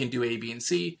 we can do A, B, and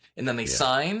C, and then they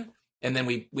sign, and then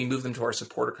we move them to our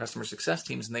support or customer success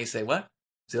teams, and they say, what?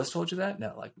 Sales told you that?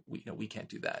 No, like we can't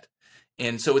do that.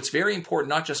 And so it's very important,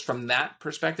 not just from that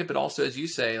perspective, but also, as you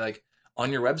say, like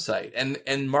on your website.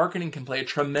 And marketing can play a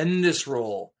tremendous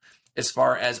role as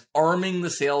far as arming the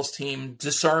sales team,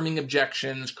 disarming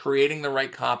objections, creating the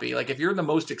right copy. Like if you're the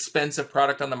most expensive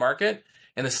product on the market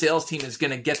and the sales team is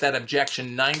going to get that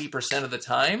objection 90% of the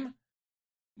time,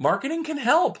 marketing can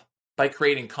help by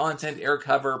creating content, air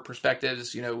cover,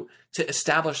 perspectives, to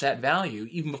establish that value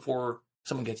even before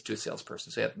someone gets to a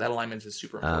salesperson. So that alignment is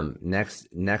super important.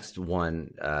 Next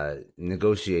one,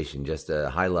 negotiation, just a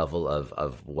high level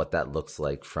of what that looks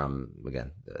like from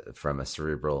a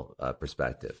Cerebral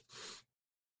perspective.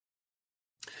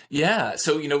 Yeah.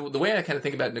 So, the way I kind of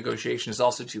think about negotiation is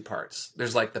also two parts.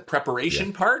 There's like the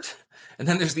preparation part, and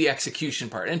then there's the execution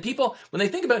part. And people, when they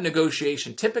think about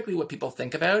negotiation, typically what people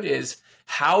think about is,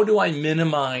 how do I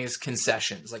minimize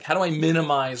concessions? Like, how do I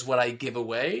minimize what I give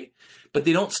away? But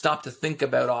they don't stop to think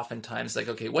about oftentimes, like,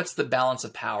 okay, what's the balance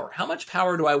of power? How much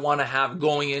power do I want to have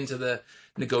going into the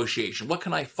negotiation? What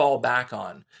can I fall back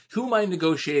on? Who am I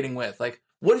negotiating with? Like,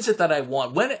 what is it that I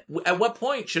want? At what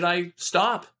point should I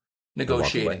stop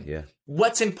negotiating?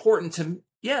 What's important to,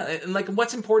 and like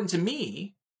what's important to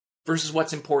me versus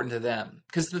what's important to them?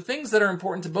 Because the things that are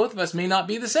important to both of us may not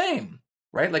be the same,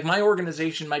 right? Like my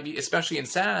organization might be, especially in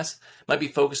SaaS, might be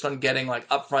focused on getting like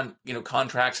upfront,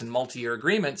 contracts and multi-year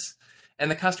agreements. And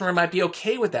the customer might be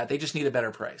okay with that. They just need a better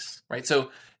price, right?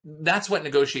 So that's what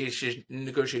negotiation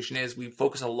is. We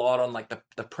focus a lot on like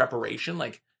the preparation,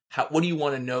 like what do you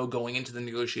want to know going into the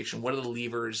negotiation? What are the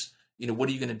levers? What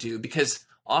are you going to do? Because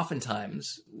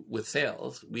oftentimes with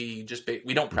sales, we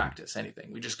don't practice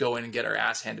anything. We just go in and get our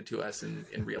ass handed to us in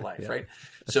real life, right?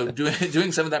 So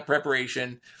doing some of that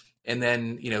preparation, and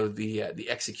then the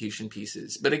execution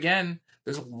pieces. But again,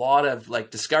 there's a lot of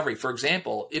like discovery. For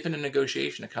example, if in a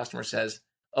negotiation a customer says,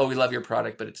 "Oh, we love your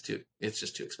product, but it's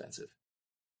just too expensive."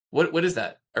 What is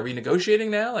that? Are we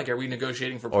negotiating now? Like, are we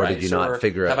negotiating for price? Or did you not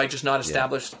figure out? Have I just not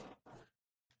established?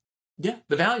 Yeah,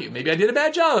 the value. Maybe I did a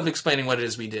bad job of explaining what it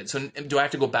is we did. So do I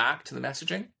have to go back to the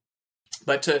messaging?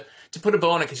 But to put a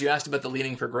bow on it, because you asked about the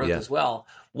leading for growth as well,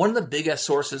 one of the biggest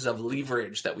sources of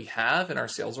leverage that we have in our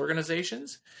sales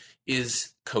organizations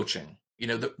is coaching.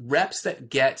 The reps that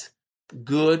get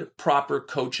good, proper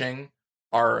coaching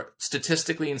are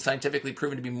statistically and scientifically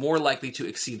proven to be more likely to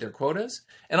exceed their quotas.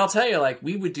 And I'll tell you, like,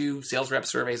 we would do sales rep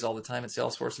surveys all the time at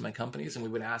Salesforce in my companies, and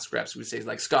we would ask reps, we would say,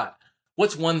 like, Scott,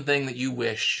 what's one thing that you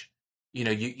wish,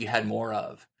 you had more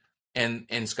of? And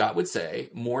Scott would say,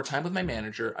 more time with my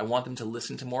manager. I want them to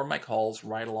listen to more of my calls,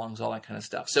 ride-alongs, all that kind of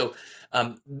stuff. So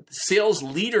sales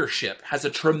leadership has a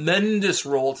tremendous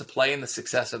role to play in the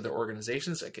success of their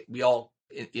organizations. We all,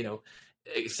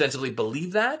 extensively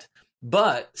believe that,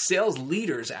 but sales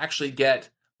leaders actually get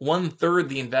 1/3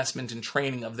 the investment in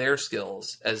training of their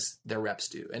skills as their reps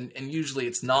do. And usually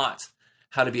it's not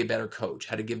how to be a better coach,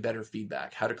 how to give better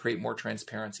feedback, how to create more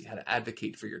transparency, how to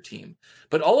advocate for your team.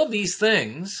 But all of these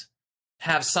things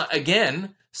have,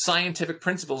 again, scientific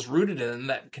principles rooted in them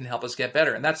that can help us get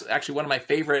better. And that's actually one of my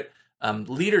favorite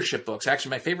leadership books. Actually,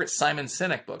 my favorite Simon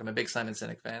Sinek book, I'm a big Simon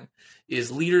Sinek fan,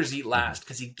 is Leaders Eat Last,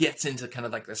 because he gets into kind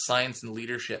of like the science and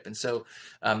leadership. And so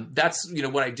that's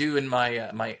what I do in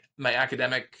my my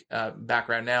academic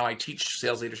background now. I teach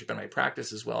sales leadership in my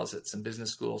practice as well as at some business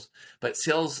schools. But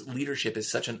sales leadership is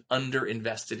such an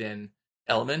underinvested in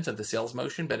element of the sales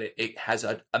motion, but it has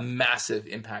a massive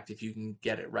impact if you can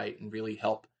get it right and really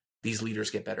help these leaders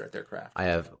get better at their craft. I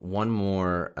have one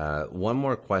more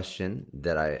question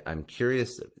that I'm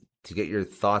curious to get your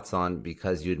thoughts on,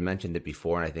 because you had mentioned it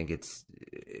before, and I think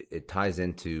it ties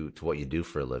into what you do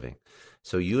for a living.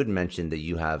 So you had mentioned that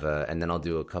you have and then I'll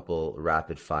do a couple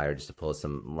rapid fire just to pull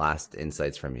some last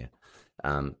insights from you.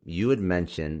 You had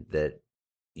mentioned that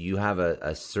you have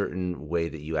a certain way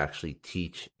that you actually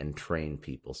teach and train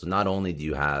people. So not only do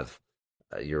you have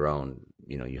your own,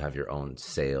 you have your own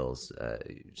sales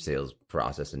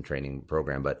process and training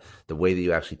program, but the way that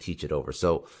you actually teach it over.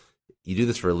 So you do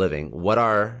this for a living. What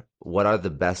are the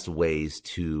best ways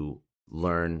to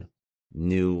learn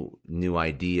new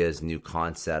ideas, new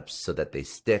concepts, so that they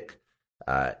stick?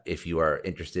 If you are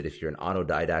interested, if you're an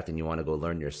autodidact and you want to go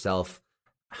learn yourself,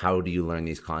 how do you learn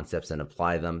these concepts and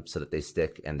apply them so that they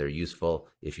stick and they're useful?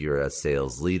 If you're a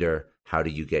sales leader, how do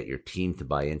you get your team to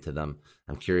buy into them?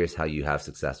 I'm curious how you have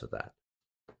success with that,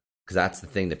 because that's the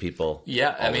thing that people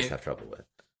always have trouble with.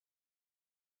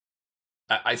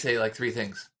 I'd say like three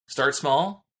things. Start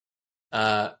small,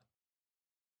 practice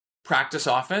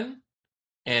often,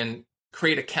 and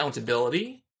create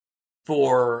accountability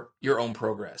for your own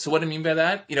progress. So what I mean by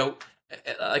that,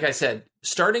 like I said,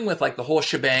 starting with like the whole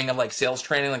shebang of like sales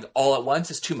training, like all at once,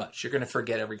 is too much. You're going to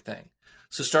forget everything.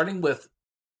 So starting with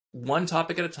one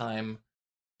topic at a time,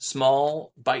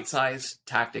 small bite-sized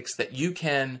tactics that you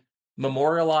can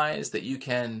memorialize, that you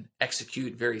can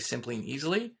execute very simply and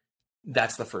easily.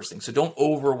 That's the first thing. So don't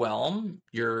overwhelm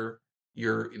the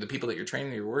people that you're training,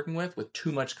 that you're working with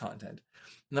too much content.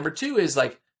 Number two is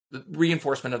like the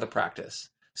reinforcement of the practice.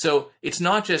 So it's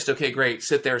not just, okay, great,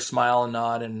 sit there, smile and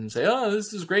nod and say, oh,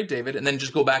 this is great, David, and then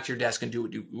just go back to your desk and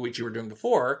do what you were doing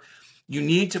before. You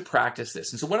need to practice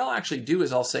this. And so what I'll actually do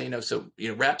is I'll say,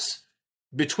 reps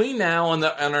between now and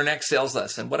our next sales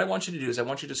lesson. What I want you to do is I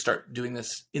want you to start doing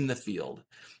this in the field.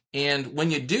 And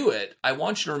when you do it, I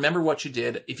want you to remember what you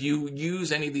did. If you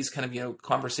use any of these kind of,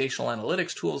 conversational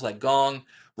analytics tools like Gong,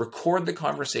 record the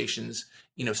conversations,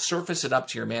 surface it up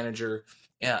to your manager,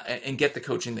 and get the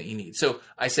coaching that you need. So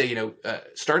I say,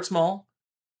 start small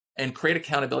and create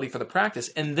accountability for the practice.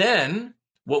 And then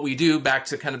what we do, back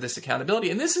to kind of this accountability,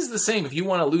 and this is the same. If you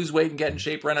want to lose weight and get in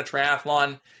shape, run a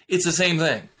triathlon, it's the same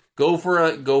thing. Go for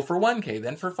 1K,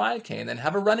 then for 5K, and then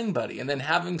have a running buddy, and then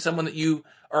having someone that you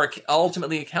are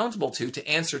ultimately accountable to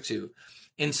answer to.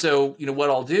 And so, what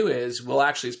I'll do is we'll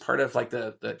actually, as part of like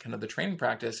the kind of the training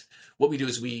practice, what we do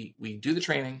is we do the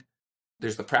training.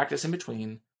 There's the practice in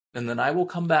between. And then I will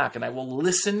come back and I will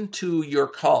listen to your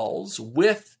calls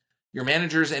with your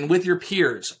managers and with your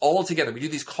peers all together. We do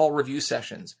these call review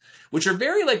sessions, which are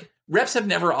very reps have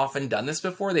never often done this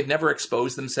before. They've never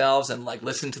exposed themselves and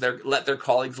let their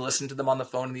colleagues listen to them on the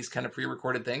phone and these kind of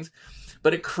pre-recorded things.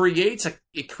 But it creates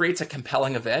a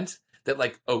compelling event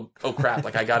that oh crap,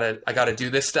 I gotta do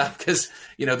this stuff because,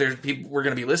 there's people, we're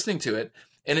going to be listening to it,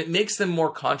 and it makes them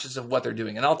more conscious of what they're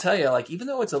doing. And I'll tell you, even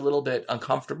though it's a little bit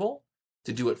uncomfortable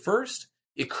to do it first,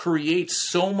 it creates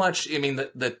so much.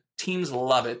 The teams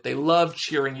love it. They love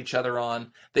cheering each other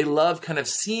on. They love kind of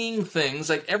seeing things.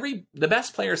 The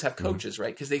best players have coaches,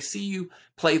 right? Because they see you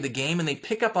play the game and they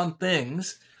pick up on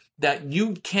things that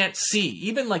you can't see.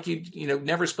 Even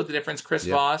Never Split the Difference, Chris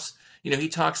Voss, he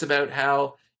talks about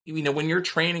how, when you're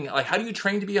training, how do you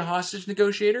train to be a hostage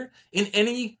negotiator? In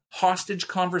any hostage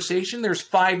conversation, there's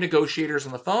 5 negotiators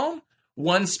on the phone,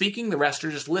 1 speaking, the rest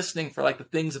are just listening for the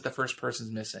things that the first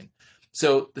person's missing.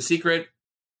 So the secret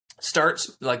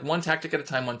starts one tactic at a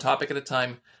time, one topic at a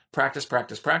time, practice,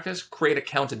 create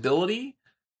accountability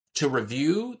to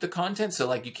review the content.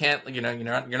 So you can't, you're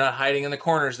not hiding in the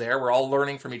corners there. We're all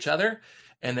learning from each other,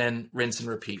 and then rinse and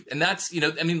repeat. And that's,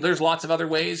 there's lots of other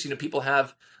ways, people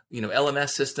have,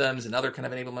 LMS systems and other kind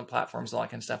of enablement platforms, all that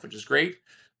kind of stuff, which is great,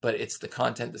 but it's the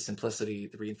content, the simplicity,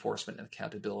 the reinforcement, and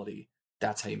accountability.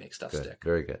 That's how you make stuff good. stick.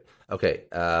 Very good. Okay.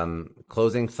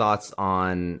 Closing thoughts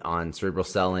on cerebral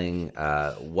selling.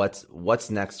 What's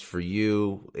next for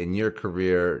you in your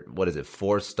career? What is it?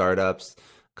 4 startups,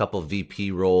 a couple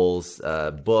VP roles,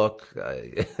 book.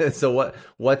 So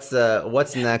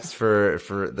what's next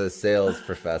for the sales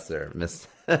professor, Miss?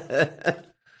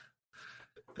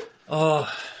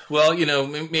 Oh, well,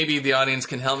 maybe the audience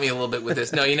can help me a little bit with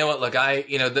this. No, you know what? Look,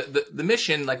 the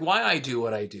mission, why I do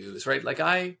what I do is, right.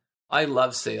 I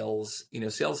love sales.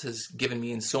 Sales has given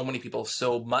me and so many people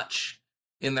so much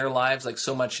in their lives,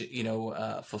 so much,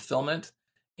 fulfillment.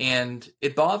 And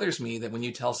it bothers me that when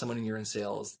you tell someone you're in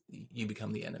sales, you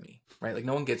become the enemy, right?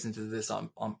 No one gets into this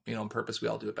on purpose. We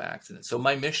all do it by accident. So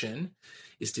my mission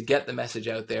is to get the message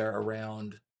out there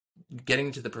around getting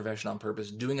into the profession on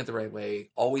purpose, doing it the right way,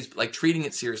 always treating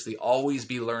it seriously, always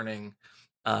be learning,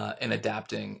 and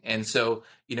adapting. And so,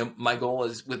 my goal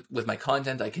is with my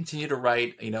content, I continue to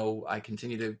write, I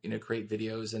continue to, create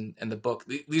videos and the book.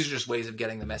 These are just ways of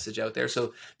getting the message out there.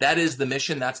 So that is the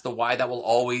mission. That's the why. That will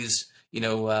always, be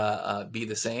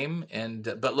the same.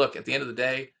 But look, at the end of the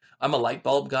day, I'm a light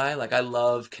bulb guy. Like, I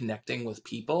love connecting with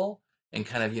people and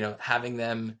kind of, having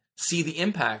them see the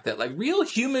impact that like real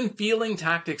human feeling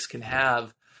tactics can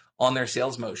have on their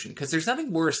sales motion. Because there's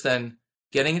nothing worse than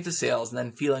getting into sales and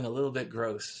then feeling a little bit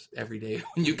gross every day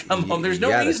when you come home. There's no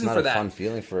reason for that. That's not a fun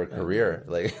feeling for a career.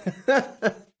 Like,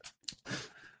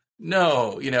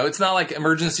 no, it's not like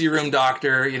emergency room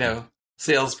doctor,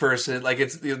 salesperson. Like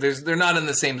they're not in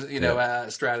the same,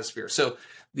 stratosphere. So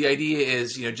the idea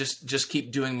is, just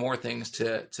keep doing more things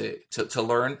to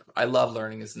learn. I love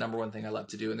learning. It's the number one thing I love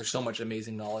to do. And there's so much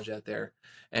amazing knowledge out there,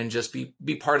 and just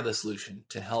be part of the solution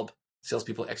to help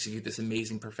salespeople execute this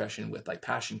amazing profession with like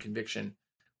passion, conviction,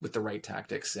 with the right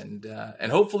tactics. And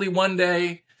hopefully one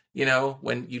day,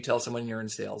 when you tell someone you're in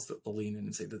sales, they'll lean in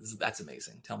and say, that's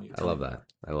amazing. Tell me. I love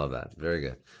that. Very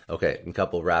good. Okay. A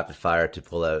couple rapid fire to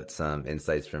pull out some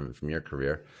insights from your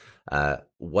career.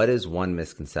 What is one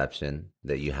misconception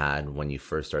that you had when you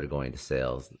first started going to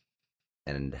sales,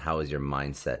 and how has your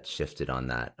mindset shifted on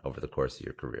that over the course of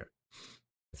your career?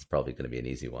 It's probably going to be an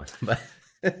easy one, but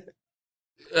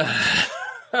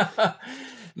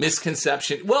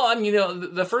misconception. Well, I mean,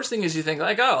 the first thing is you think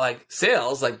like, oh, like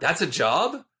sales, like that's a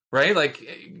job, right? Like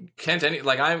can't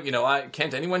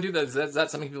anyone do that? Is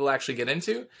that something people actually get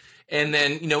into? And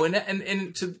then,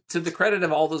 and to the credit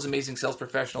of all those amazing sales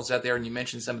professionals out there, and you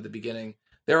mentioned some at the beginning,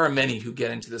 there are many who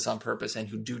get into this on purpose and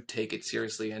who do take it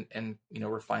seriously and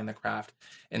refine the craft.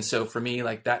 And so for me,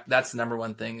 like that's the number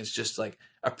one thing, is just like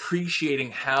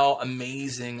appreciating how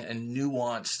amazing and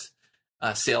nuanced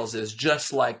sales is,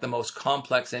 just like the most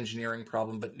complex engineering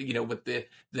problem, but with the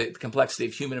complexity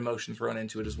of human emotion thrown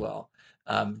into it as well.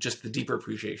 Just the deeper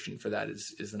appreciation for that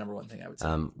is the number one thing I would say.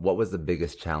 What was the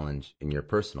biggest challenge in your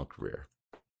personal career?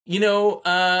 And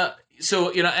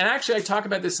actually I talk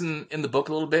about this in the book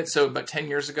a little bit. So about 10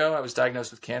 years ago, I was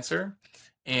diagnosed with cancer,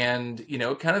 and,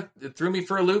 it threw me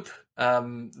for a loop.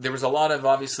 There was a lot of,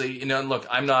 obviously, and look,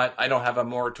 I don't have a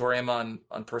moratorium on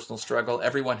personal struggle.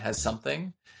 Everyone has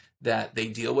something that they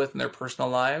deal with in their personal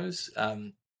lives.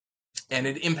 And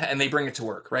they bring it to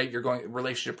work, right? You're going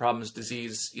relationship problems,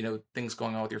 disease, things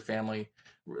going on with your family,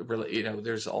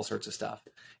 there's all sorts of stuff.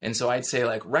 And so I'd say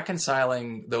like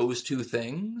reconciling those two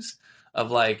things of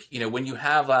like, when you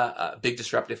have a big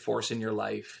disruptive force in your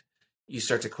life, you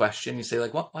start to question, you say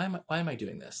like, why am I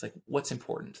doing this? Like, what's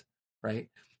important? Right.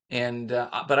 And,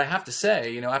 but I have to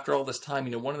say, after all this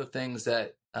time, one of the things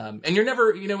that, and you're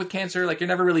never, with cancer, like you're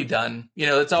never really done,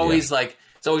 it's always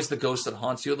it's always the ghost that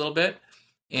haunts you a little bit.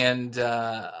 And,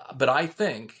 but I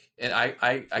think, and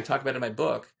I talk about it in my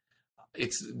book,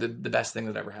 it's the best thing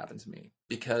that ever happened to me,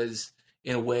 because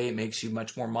in a way it makes you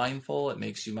much more mindful. It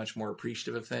makes you much more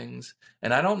appreciative of things.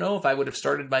 And I don't know if I would have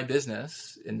started my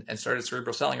business and started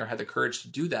Cerebral Selling, or had the courage to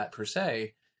do that per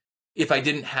se, if I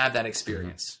didn't have that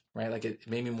experience, right? Like it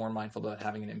made me more mindful about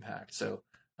having an impact. So,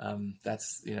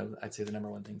 that's, I'd say the number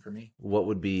one thing for me. What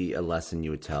would be a lesson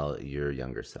you would tell your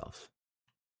younger self?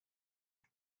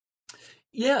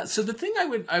 Yeah. So the thing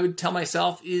I would tell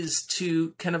myself is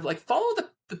to kind of like follow the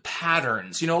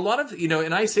patterns, a lot of,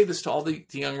 and I say this to all the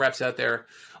young reps out there,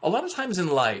 a lot of times in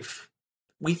life,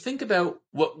 we think about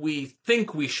what we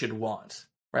think we should want,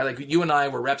 right? Like you and I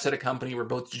were reps at a company, we're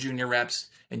both junior reps,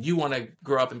 and you want to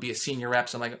grow up and be a senior rep.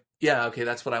 So I'm like, yeah, okay,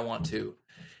 that's what I want too.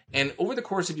 And over the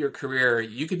course of your career,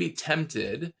 you could be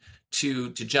tempted to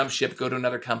jump ship, go to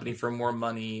another company for more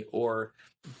money, or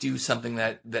do something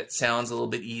that sounds a little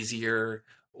bit easier,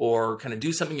 or kind of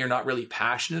do something you're not really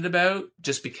passionate about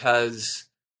just because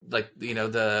like,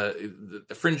 the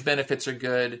fringe benefits are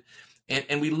good.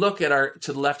 And we look at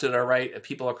to the left and our right at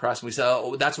people across, and we say,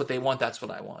 oh, that's what they want. That's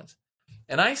what I want.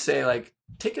 And I say, like,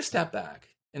 take a step back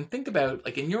and think about,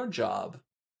 like, in your job,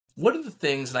 what are the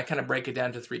things, and I kind of break it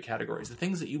down to 3 categories: the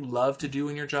things that you love to do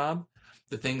in your job,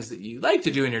 the things that you like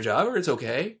to do in your job, or it's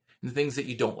okay, and the things that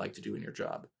you don't like to do in your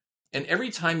job. And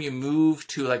every time you move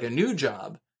to like a new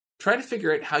job, try to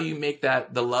figure out how you make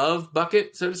that the love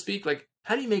bucket, so to speak. Like,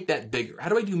 how do you make that bigger? How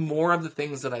do I do more of the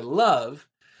things that I love,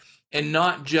 and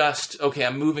not just, okay,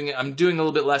 I'm doing a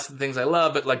little bit less of the things I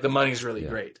love, but like the money's really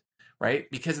great, right?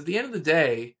 Because at the end of the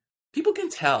day, people can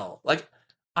tell. Like,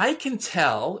 I can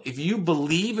tell if you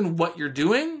believe in what you're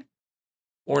doing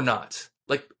or not.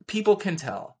 Like, people can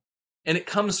tell. And it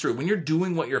comes through. When you're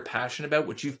doing what you're passionate about,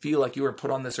 what you feel like you were put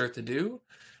on this earth to do,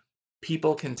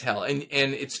 people can tell. And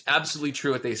it's absolutely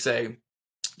true what they say.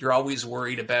 you're always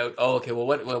worried about, oh, okay, well,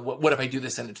 what if I do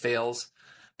this and it fails?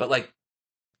 But like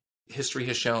history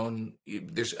has shown,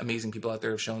 there's amazing people out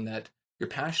there have shown that your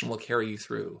passion will carry you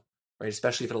through, right?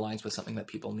 Especially if it aligns with something that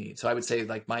people need. So I would say,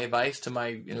 like, my advice to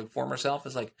my former self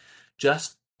is like,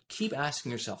 just keep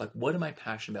asking yourself, like, what am I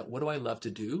passionate about? What do I love to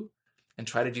do? And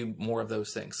try to do more of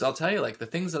those things. So I'll tell you, like, the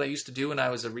things that I used to do when I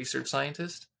was a research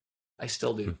scientist, I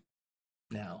still do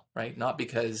now, right? Not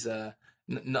because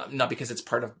not because it's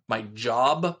part of my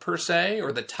job per se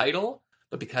or the title,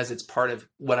 but because it's part of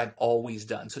what I've always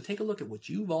done. So take a look at what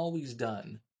you've always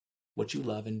done, what you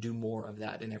love, and do more of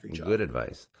that in every job. Good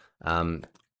advice.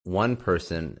 One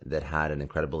person that had an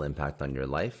incredible impact on your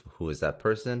life, who is that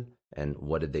person, and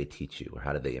what did they teach you, or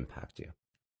how did they impact you?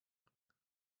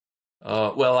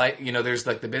 Well, there's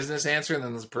like the business answer and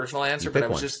then there's the personal answer, but I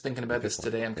was just thinking about this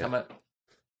today.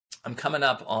 I'm coming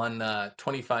up on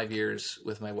 25 years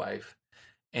with my wife,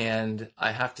 and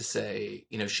I have to say,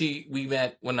 we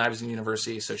met when I was in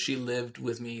university, so she lived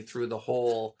with me through the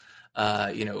whole,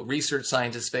 research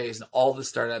scientist phase and all the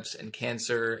startups and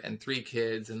cancer and 3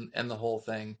 kids and the whole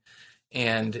thing.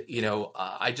 And,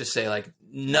 I just say, like,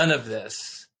 none of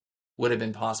this would have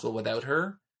been possible without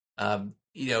her.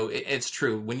 It's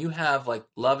true. When you have like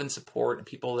love and support and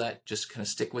people that just kind of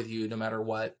stick with you no matter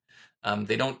what,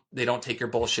 they don't take your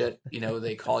bullshit,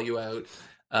 they call you out.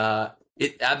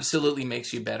 It absolutely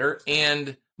makes you better.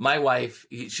 And my wife,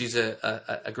 she's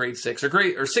a grade 6 or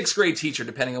 6th grade teacher,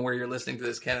 depending on where you're listening to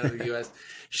this, Canada or the US.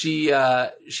 She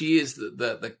is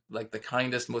the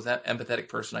kindest, most empathetic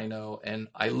person I know. And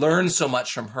I learned so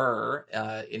much from her,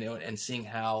 and seeing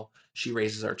how she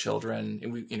raises our children,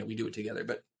 and we do it together,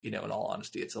 but in all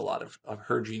honesty, it's a lot of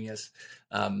her genius.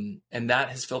 And that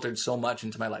has filtered so much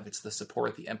into my life. It's the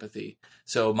support, the empathy.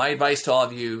 So my advice to all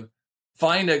of you,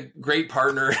 find a great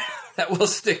partner that will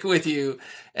stick with you,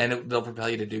 and they'll propel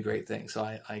you to do great things. So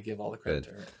I give all the credit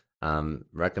to her.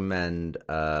 Recommend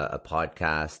a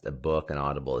podcast, a book, an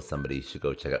Audible that somebody should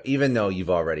go check out, even though you've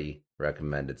already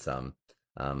recommended some.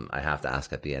 I have to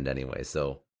ask at the end anyway.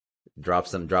 So drop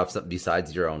some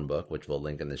besides your own book, which we'll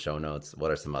link in the show notes.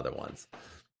 What are some other ones?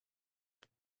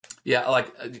 Yeah,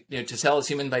 like To Sell is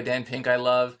Human by Dan Pink, I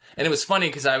love. And it was funny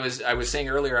because I was saying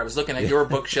earlier, I was looking at your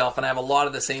bookshelf and I have a lot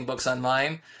of the same books on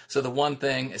mine. So The One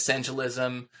Thing,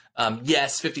 Essentialism,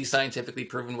 yes, 50 Scientifically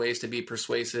Proven Ways to Be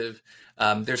Persuasive.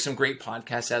 There's some great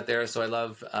podcasts out there. So I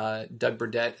love Doug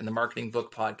Burdett and the Marketing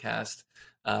Book Podcast,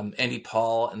 Andy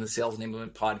Paul and the Sales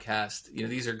Enablement Podcast.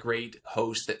 These are great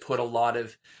hosts that put a lot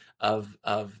of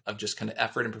just kind of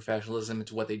effort and professionalism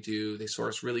into what they do. They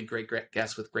source really great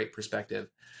guests with great perspective.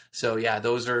 So yeah,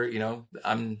 those are,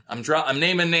 I'm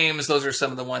naming names. Those are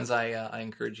some of the ones I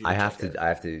encourage you to check out. I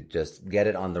have to just get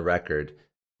it on the record.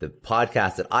 The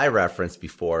podcast that I referenced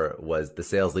before was the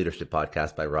Sales Leadership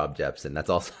Podcast by Rob Jepson. It's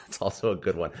also a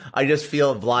good one. I just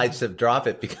feel obliged to drop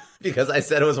it because I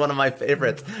said it was one of my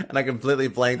favorites and I completely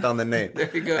blanked on the name.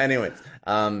 There you go. Anyways,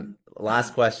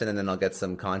 last question, and then I'll get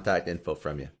some contact info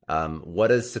from you. What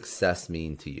does success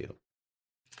mean to you?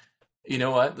 You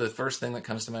know what? The first thing that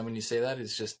comes to mind when you say that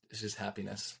is just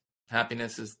happiness.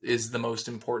 Happiness is the most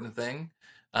important thing.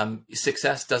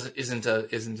 Success isn't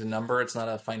a number. It's not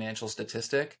a financial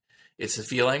statistic. It's a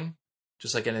feeling,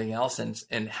 just like anything else.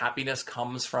 And happiness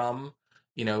comes from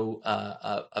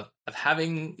of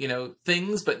having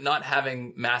things, but not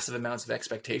having massive amounts of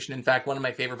expectation. In fact, one of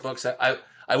my favorite books, I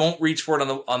won't reach for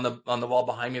it on the wall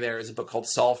behind me. There is a book called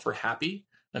Solve for Happy.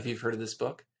 I don't know if you've heard of this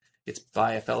book. It's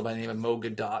by a fellow by the name of Mo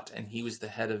Gadot, and he was the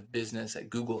head of business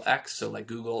at Google X. So like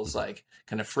Google's like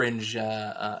kind of fringe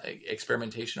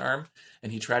experimentation arm.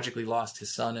 And he tragically lost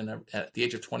his son at the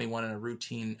age of 21 in a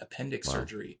routine appendix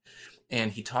surgery.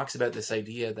 And he talks about this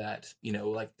idea that,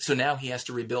 so now he has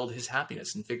to rebuild his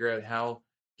happiness and figure out how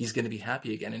he's going to be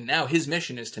happy again. And now his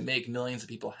mission is to make millions of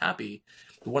people happy.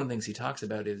 But one of the things he talks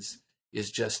about is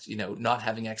just, not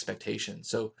having expectations.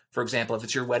 So for example, if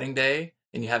it's your wedding day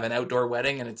and you have an outdoor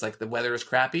wedding and it's like the weather is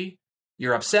crappy,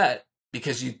 you're upset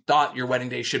because you thought your wedding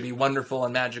day should be wonderful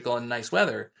and magical and nice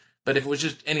weather. But if it was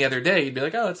just any other day, you'd be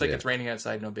like, oh, it's like It's raining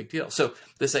outside, no big deal. So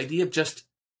this idea of just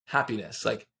happiness,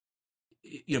 like,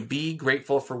 be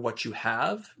grateful for what you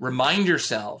have, remind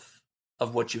yourself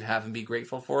of what you have and be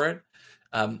grateful for it.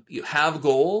 You have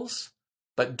goals,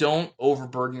 but don't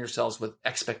overburden yourselves with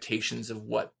expectations of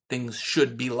what things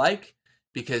should be like,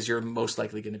 because you're most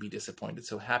likely going to be disappointed.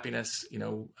 So happiness,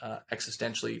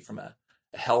 existentially, from a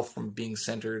health, from being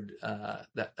centered,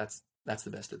 that's the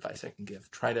best advice I can give.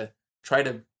 Try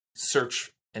to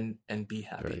search and be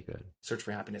happy. Very good. Search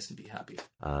for happiness and be happy.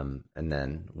 And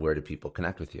then where do people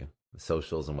connect with you?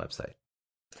 Socials and website.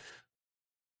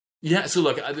 Yeah, so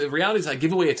look, the reality is I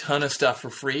give away a ton of stuff for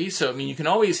free. So, I mean, you can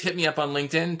always hit me up on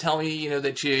LinkedIn, tell me,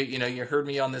 that you heard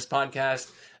me on this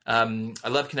podcast. I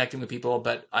love connecting with people,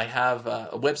 but I have a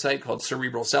website called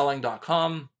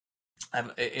cerebralselling.com.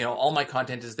 All my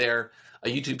content is there, a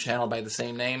YouTube channel by the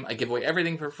same name. I give away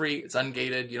everything for free. It's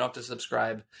ungated. You don't have to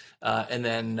subscribe. And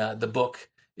then the book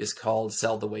is called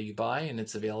Sell the Way You Buy, and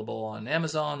it's available on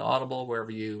Amazon, Audible,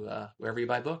 wherever you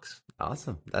buy books.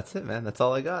 Awesome. That's it, man. That's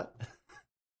all I got.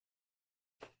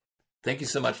 Thank you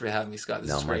so much for having me, Scott.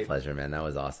 This is great. My pleasure, man. That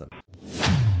was awesome.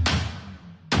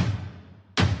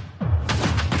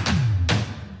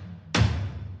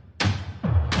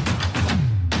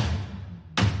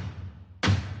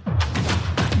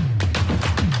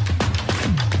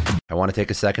 I want to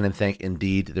take a second and thank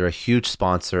Indeed. They're a huge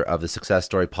sponsor of the Success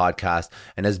Story podcast.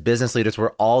 And as business leaders,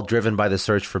 we're all driven by the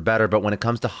search for better. But when it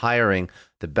comes to hiring,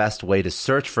 the best way to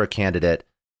search for a candidate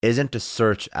isn't to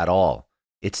search at all.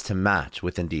 It's to match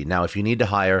with Indeed. Now, if you need to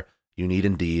hire, you need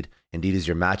Indeed. Indeed is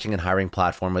your matching and hiring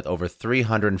platform with over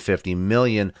 350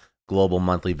 million global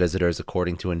monthly visitors,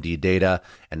 according to Indeed data,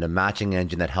 and a matching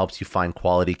engine that helps you find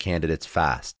quality candidates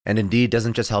fast. And Indeed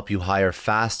doesn't just help you hire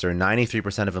faster.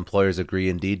 93% of employers agree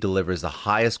Indeed delivers the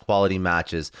highest quality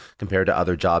matches compared to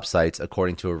other job sites,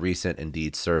 according to a recent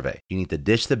Indeed survey. You need to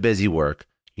ditch the busy work.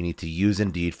 You need to use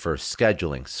Indeed for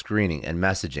scheduling, screening, and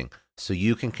messaging so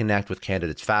you can connect with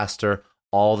candidates faster.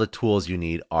 All the tools you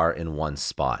need are in one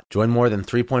spot. Join more than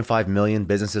 3.5 million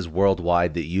businesses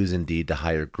worldwide that use Indeed to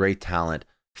hire great talent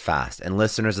fast. And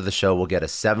listeners of the show will get a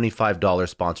 $75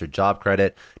 sponsored job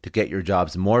credit to get your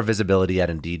jobs more visibility at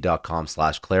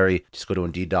Indeed.com/Clary. Just go to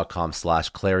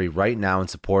Indeed.com/Clary right now and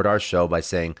support our show by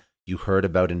saying you heard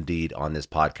about Indeed on this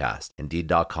podcast.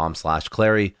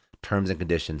 Indeed.com/Clary. Terms and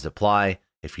conditions apply.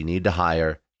 If you need to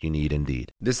hire, you need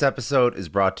Indeed. This episode is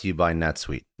brought to you by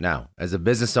NetSuite. Now, as a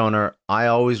business owner, I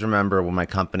always remember when my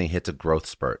company hits a growth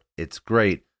spurt. It's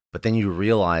great, but then you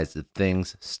realize that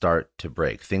things start to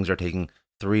break. Things are taking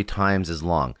 3 times as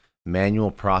long. Manual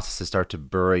processes start to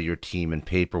bury your team in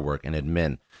paperwork and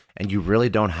admin, and you really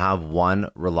don't have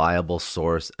one reliable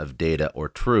source of data or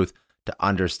truth to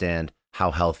understand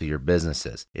how healthy your business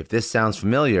is. If this sounds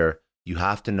familiar, you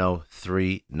have to know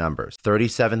 3 numbers.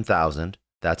 37,000.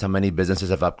 That's how many businesses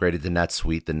have upgraded to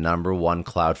NetSuite, the #1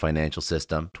 cloud financial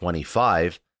system.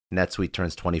 25, NetSuite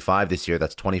turns 25 this year.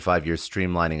 That's 25 years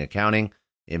streamlining accounting,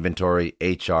 inventory,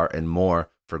 HR, and more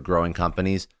for growing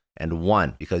companies. And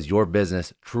 1, because your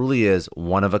business truly is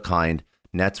one of a kind,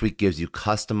 NetSuite gives you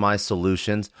customized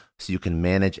solutions so you can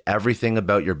manage everything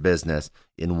about your business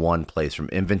in one place, from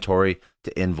inventory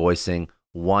to invoicing,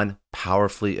 one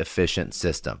powerfully efficient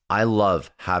system. I love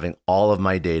having all of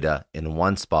my data in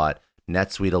one spot.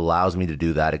 NetSuite allows me to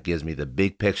do that. It gives me the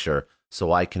big picture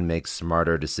so I can make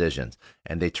smarter decisions.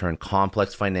 And they turn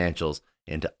complex financials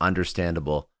into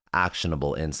understandable,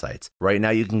 actionable insights. Right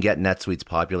now, you can get NetSuite's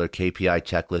popular KPI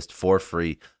checklist for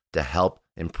free to help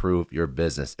improve your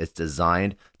business. It's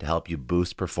designed to help you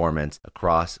boost performance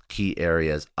across key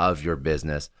areas of your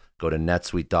business. Go to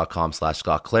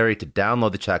netsuite.com/ScottClary to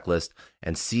download the checklist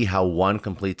and see how one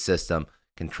complete system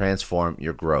can transform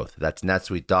your growth. That's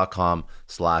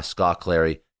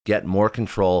netsuite.com/ScottClary. Get more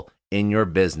control in your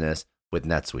business with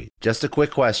NetSuite. Just a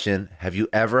quick question. Have you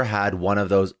ever had one of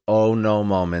those oh no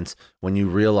moments when you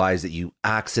realize that you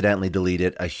accidentally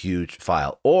deleted a huge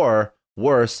file? Or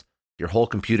worse, your whole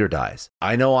computer dies.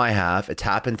 I know I have. It's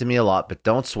happened to me a lot, but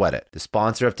don't sweat it. The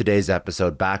sponsor of today's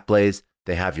episode, Backblaze,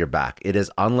 they have your back. It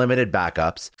is unlimited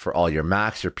backups for all your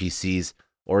Macs, your PCs,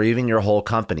 or even your whole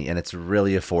company, and it's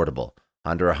really affordable.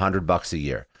 Under $100 a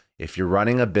year. If you're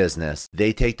running a business,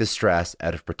 they take the stress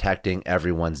out of protecting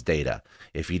everyone's data.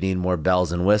 If you need more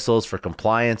bells and whistles for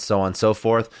compliance, so on and so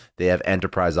forth, they have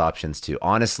enterprise options too.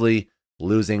 Honestly,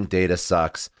 losing data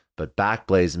sucks, but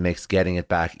Backblaze makes getting it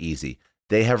back easy.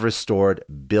 They have restored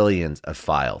billions of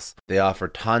files. They offer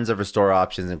tons of restore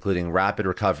options, including rapid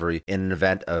recovery in an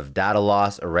event of data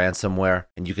loss or ransomware.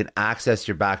 And you can access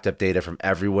your backed up data from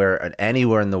everywhere and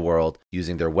anywhere in the world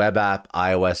using their web app,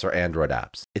 iOS, or Android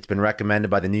apps. It's been recommended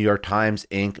by the New York Times,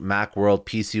 Inc., Macworld,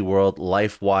 PC World,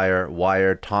 LifeWire,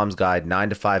 Wired, Tom's Guide,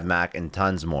 9to5Mac, and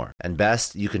tons more. And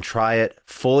best, you can try it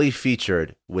fully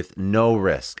featured with no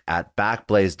risk at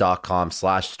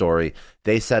backblaze.com/story.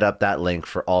 They set up that link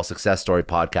for all Success Story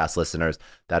podcast listeners.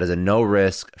 That is a no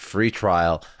risk, free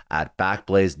trial at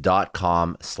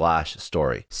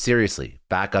backblaze.com/story. Seriously,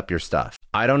 back up your stuff.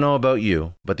 I don't know about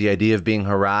you, but the idea of being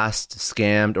harassed,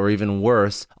 scammed, or even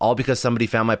worse, all because somebody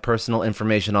found my personal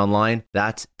information online,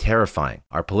 that's terrifying.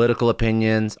 Our political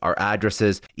opinions, our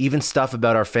addresses, even stuff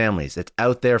about our families, it's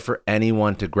out there for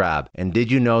anyone to grab. And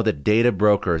did you know that data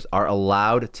brokers are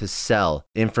allowed to sell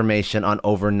information on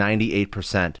over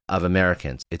 98% of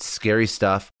Americans? It's scary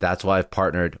stuff. That's why I've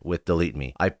partnered with Delete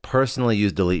Me. I personally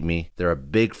use Delete Me. They're a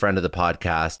big friend of the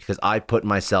podcast because I put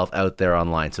myself out there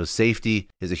online. So safety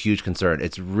is a huge concern.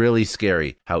 It's really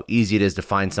scary how easy it is to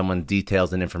find someone's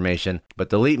details and information, but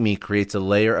Delete Me creates a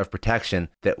layer of protection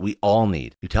that we all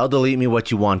need. You tell Delete Me what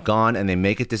you want gone, and they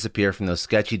make it disappear from those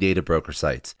sketchy data broker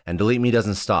sites. And Delete Me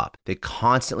doesn't stop. They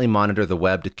constantly monitor the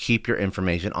web to keep your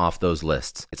information off those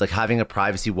lists. It's like having a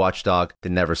privacy watchdog that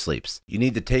never sleeps. You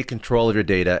need to take control of your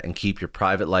data and keep your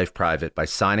private life private by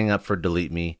signing up for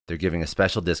Delete Me. They're giving a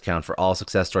special discount for all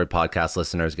Success Story podcast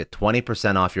listeners. Get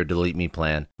 20% off your Delete Me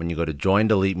plan when you go to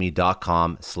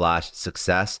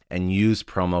joindeleteme.com/success and use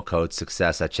promo code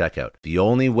success at checkout. The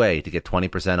only way to get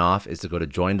 20% off is to go to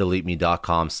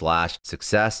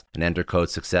joindeleteme.com/success and enter code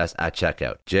success at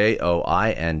checkout.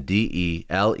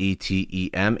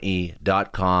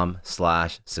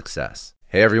 joindeleteme.com/success.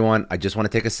 Hey everyone, I just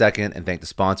want to take a second and thank the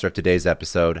sponsor of today's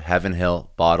episode, Heaven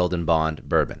Hill Bottled and Bond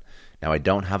Bourbon. Now, I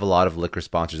don't have a lot of liquor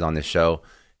sponsors on this show.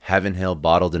 Heaven Hill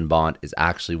Bottled and Bond is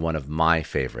actually one of my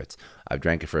favorites. I've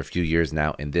drank it for a few years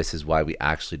now, and this is why we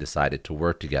actually decided to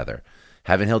work together.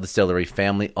 Heaven Hill Distillery,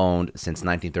 family owned since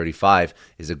 1935,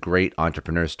 is a great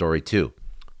entrepreneur story too.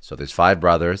 So there's 5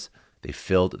 brothers. They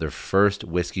filled their first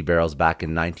whiskey barrels back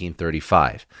in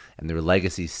 1935, and their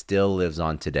legacy still lives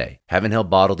on today. Heaven Hill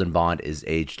Bottled and Bond is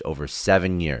aged over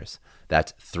 7 years.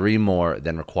 That's 3 more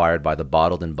than required by the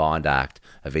Bottled and Bond Act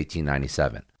of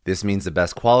 1897. This means the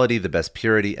best quality, the best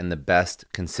purity, and the best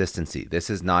consistency. This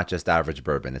is not just average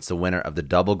bourbon. It's the winner of the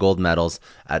double gold medals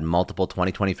at multiple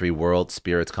 2023 World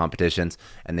Spirits competitions,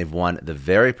 and they've won the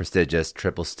very prestigious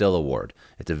Triple Still Award.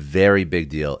 It's a very big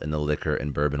deal in the liquor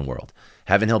and bourbon world.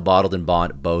 Heaven Hill Bottled and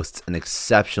Bond boasts an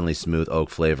exceptionally smooth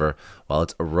oak flavor, while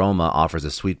its aroma offers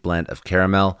a sweet blend of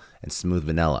caramel and smooth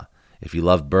vanilla. If you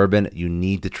love bourbon, you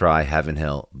need to try Heaven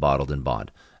Hill Bottled and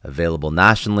Bond. Available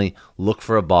nationally, look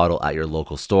for a bottle at your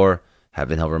local store.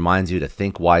 Heaven Hill reminds you to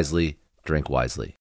think wisely, drink wisely.